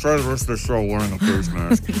right, let's try the rest of the show wearing a face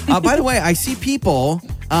mask. By the way, I see people,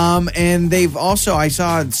 and they've also, I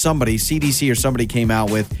saw somebody, CDC or somebody came out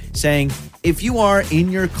with saying, if you are in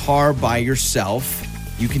your car by yourself,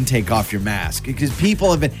 you can take off your mask because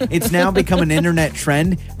people have been, it's now become an internet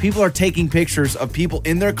trend. People are taking pictures of people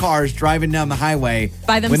in their cars driving down the highway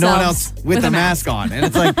by themselves with no one else with a mask on. And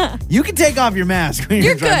it's like, you can take off your mask when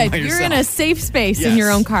you're driving by yourself. You're in a safe space in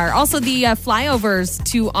your own car. Also, the flyovers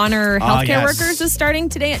to honor healthcare workers is starting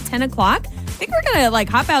today at 10 o'clock. I think we're going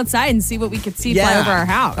to hop outside and see what we could see fly over our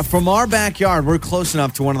house. From our backyard, we're close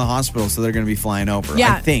enough to one of the hospitals, so they're going to be flying over,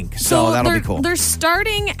 I think. So that'll be cool. They're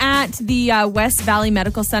starting at the West Valley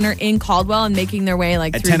Medical Center in Caldwell and making their way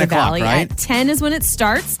at through the valley. Right? At 10 is when it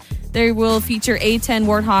starts. They will feature A-10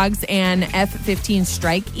 Warthogs and F-15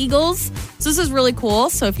 Strike Eagles. So this is really cool.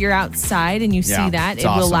 So if you're outside and you see that, it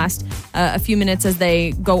will last a few minutes as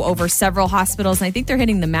they go over several hospitals. And I think they're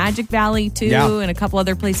hitting the Magic Valley, too, and a couple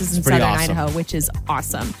other places in southern Idaho, which is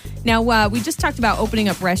awesome. Now, we just talked about opening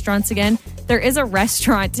up restaurants again. There is a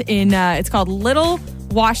restaurant in, it's called Little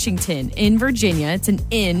Washington in Virginia. It's an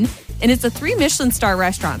inn, and it's a 3 Michelin star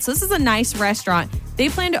restaurant. So this is a nice restaurant. They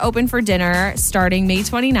plan to open for dinner starting May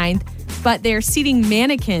 29th, but they're seating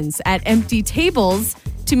mannequins at empty tables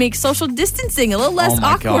to make social distancing a little less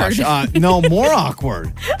awkward. Gosh. No, more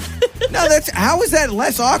awkward. No, how is that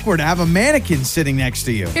less awkward to have a mannequin sitting next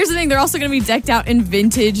to you? Here's the thing. They're also going to be decked out in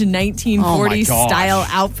vintage 1940s style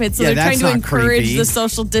outfits. So they're trying to encourage the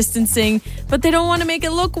social distancing, but they don't want to make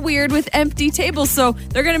it look weird with empty tables. So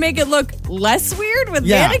they're going to make it look less weird with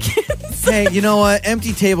mannequins. Hey, you know what?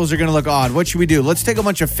 Empty tables are going to look odd. What should we do? Let's take a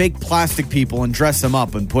bunch of fake plastic people and dress them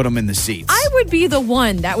up and put them in the seats. I would be the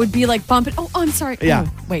one that would be like bumping. Oh, I'm sorry. Yeah.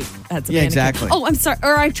 Oh, wait, that's a mannequin. Exactly. Oh, I'm sorry.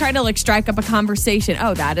 Or I try to strike up a conversation.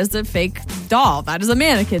 Oh, that is a fake doll. That is a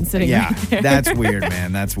mannequin sitting right there. That's weird,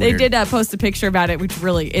 man. That's weird. They did post a picture about it, which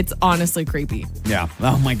really, it's honestly creepy. Yeah.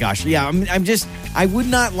 Oh my gosh. Yeah. I would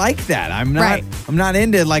not like that. I'm not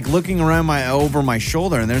into looking around over my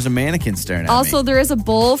shoulder and there's a mannequin staring at me. Also, there is a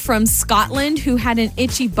bull from Scotland who had an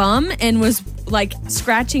itchy bum and was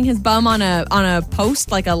scratching his bum on a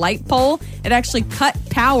post, like a light pole. It actually cut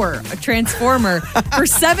power, a transformer, for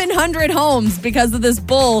 700 homes because of this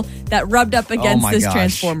bull that rubbed up against this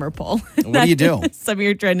transformer pole. What do you do? Some of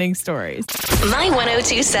your trending stories. My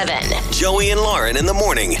 102.7. Joey and Lauren in the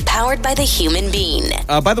morning. Powered by the Human Bean.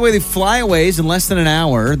 By the way, the flyaways in less than an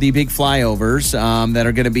hour, the big flyovers that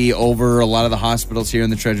are going to be over a lot of the hospitals here in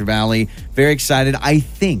the Treasure Valley. Very excited.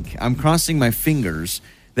 I'm crossing my fingers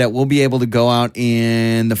that we'll be able to go out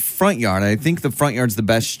in the front yard. I think the front yard's the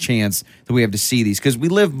best chance that we have to see these because we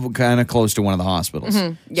live kind of close to one of the hospitals.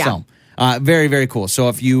 Mm-hmm. Yeah. So, very, very cool. So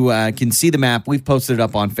if you can see the map, we've posted it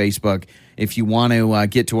up on Facebook. If you want to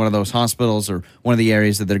get to one of those hospitals or one of the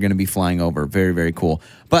areas that they're going to be flying over. Very, very cool.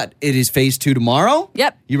 But it is phase 2 tomorrow.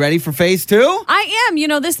 Yep. You ready for phase 2? I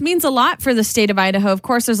am. This means a lot for the state of Idaho. Of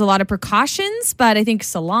course, there's a lot of precautions, but I think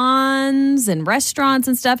salons and restaurants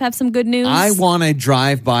and stuff have some good news. I want to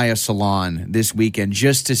drive by a salon this weekend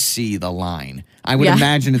just to see the line. I would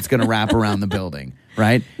imagine it's going to wrap around the building.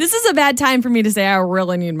 Right? This is a bad time for me to say I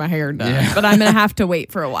really need my hair done, but I'm going to have to wait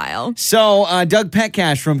for a while. So, Doug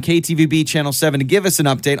Petcash from KTVB Channel 7 to give us an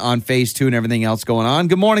update on Phase 2 and everything else going on.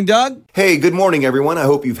 Good morning, Doug. Hey, good morning, everyone. I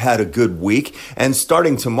hope you've had a good week. And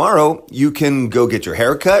starting tomorrow, you can go get your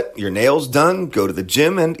hair cut, your nails done, go to the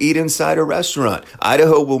gym, and eat inside a restaurant.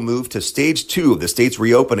 Idaho will move to Stage 2 of the state's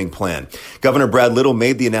reopening plan. Governor Brad Little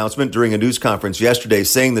made the announcement during a news conference yesterday,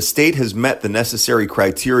 saying the state has met the necessary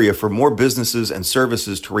criteria for more businesses and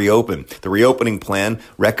services to reopen. The reopening plan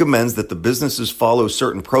recommends that the businesses follow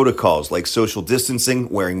certain protocols like social distancing,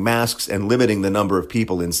 wearing masks, and limiting the number of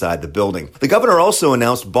people inside the building. The governor also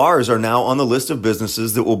announced bars are now on the list of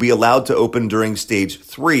businesses that will be allowed to open during Stage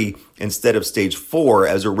 3 instead of Stage 4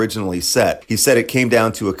 as originally set. He said it came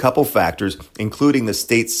down to a couple factors, including the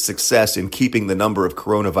state's success in keeping the number of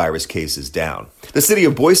coronavirus cases down. The city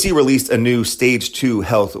of Boise released a new Stage 2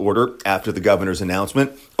 health order after the governor's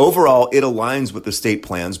announcement. Overall, it aligns with the state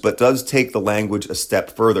plans, but does take the language a step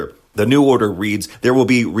further. The new order reads, there will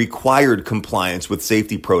be required compliance with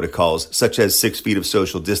safety protocols, such as 6 feet of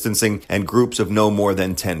social distancing and groups of no more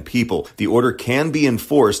than 10 people. The order can be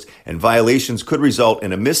enforced, and violations could result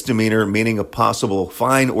in a misdemeanor, meaning a possible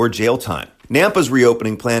fine or jail time. Nampa's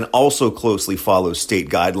reopening plan also closely follows state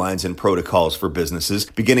guidelines and protocols for businesses.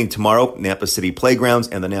 Beginning tomorrow, Nampa City Playgrounds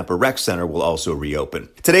and the Nampa Rec Center will also reopen.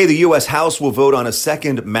 Today, the U.S. House will vote on a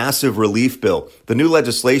second massive relief bill. The new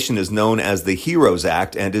legislation is known as the HEROES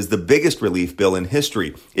Act and is the biggest relief bill in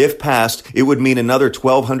history. If passed, it would mean another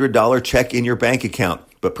 $1,200 check in your bank account.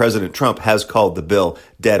 But President Trump has called the bill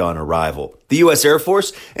dead on arrival. The U.S. Air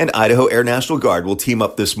Force and Idaho Air National Guard will team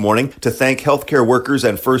up this morning to thank healthcare workers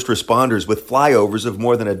and first responders with flyovers of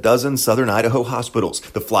more than a dozen southern Idaho hospitals.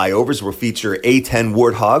 The flyovers will feature A-10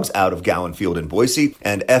 Warthogs out of Gowan Field in Boise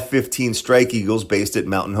and F-15 Strike Eagles based at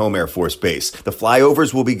Mountain Home Air Force Base. The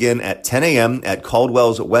flyovers will begin at 10 a.m. at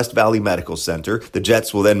Caldwell's West Valley Medical Center. The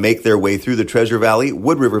jets will then make their way through the Treasure Valley,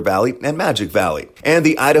 Wood River Valley, and Magic Valley. And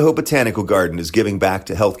the Idaho Botanical Garden is giving back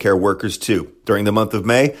to healthcare workers too. During the month of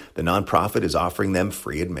May, the nonprofit is offering them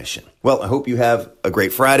free admission. Well, I hope you have a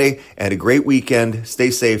great Friday and a great weekend.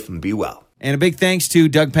 Stay safe and be well. And a big thanks to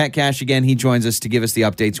Doug Petcash again. He joins us to give us the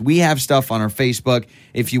updates. We have stuff on our Facebook.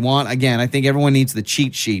 If you want, again, I think everyone needs the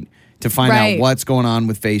cheat sheet to find out what's going on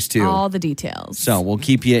with Phase 2. All the details. So we'll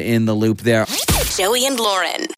keep you in the loop there. Joey and Lauren.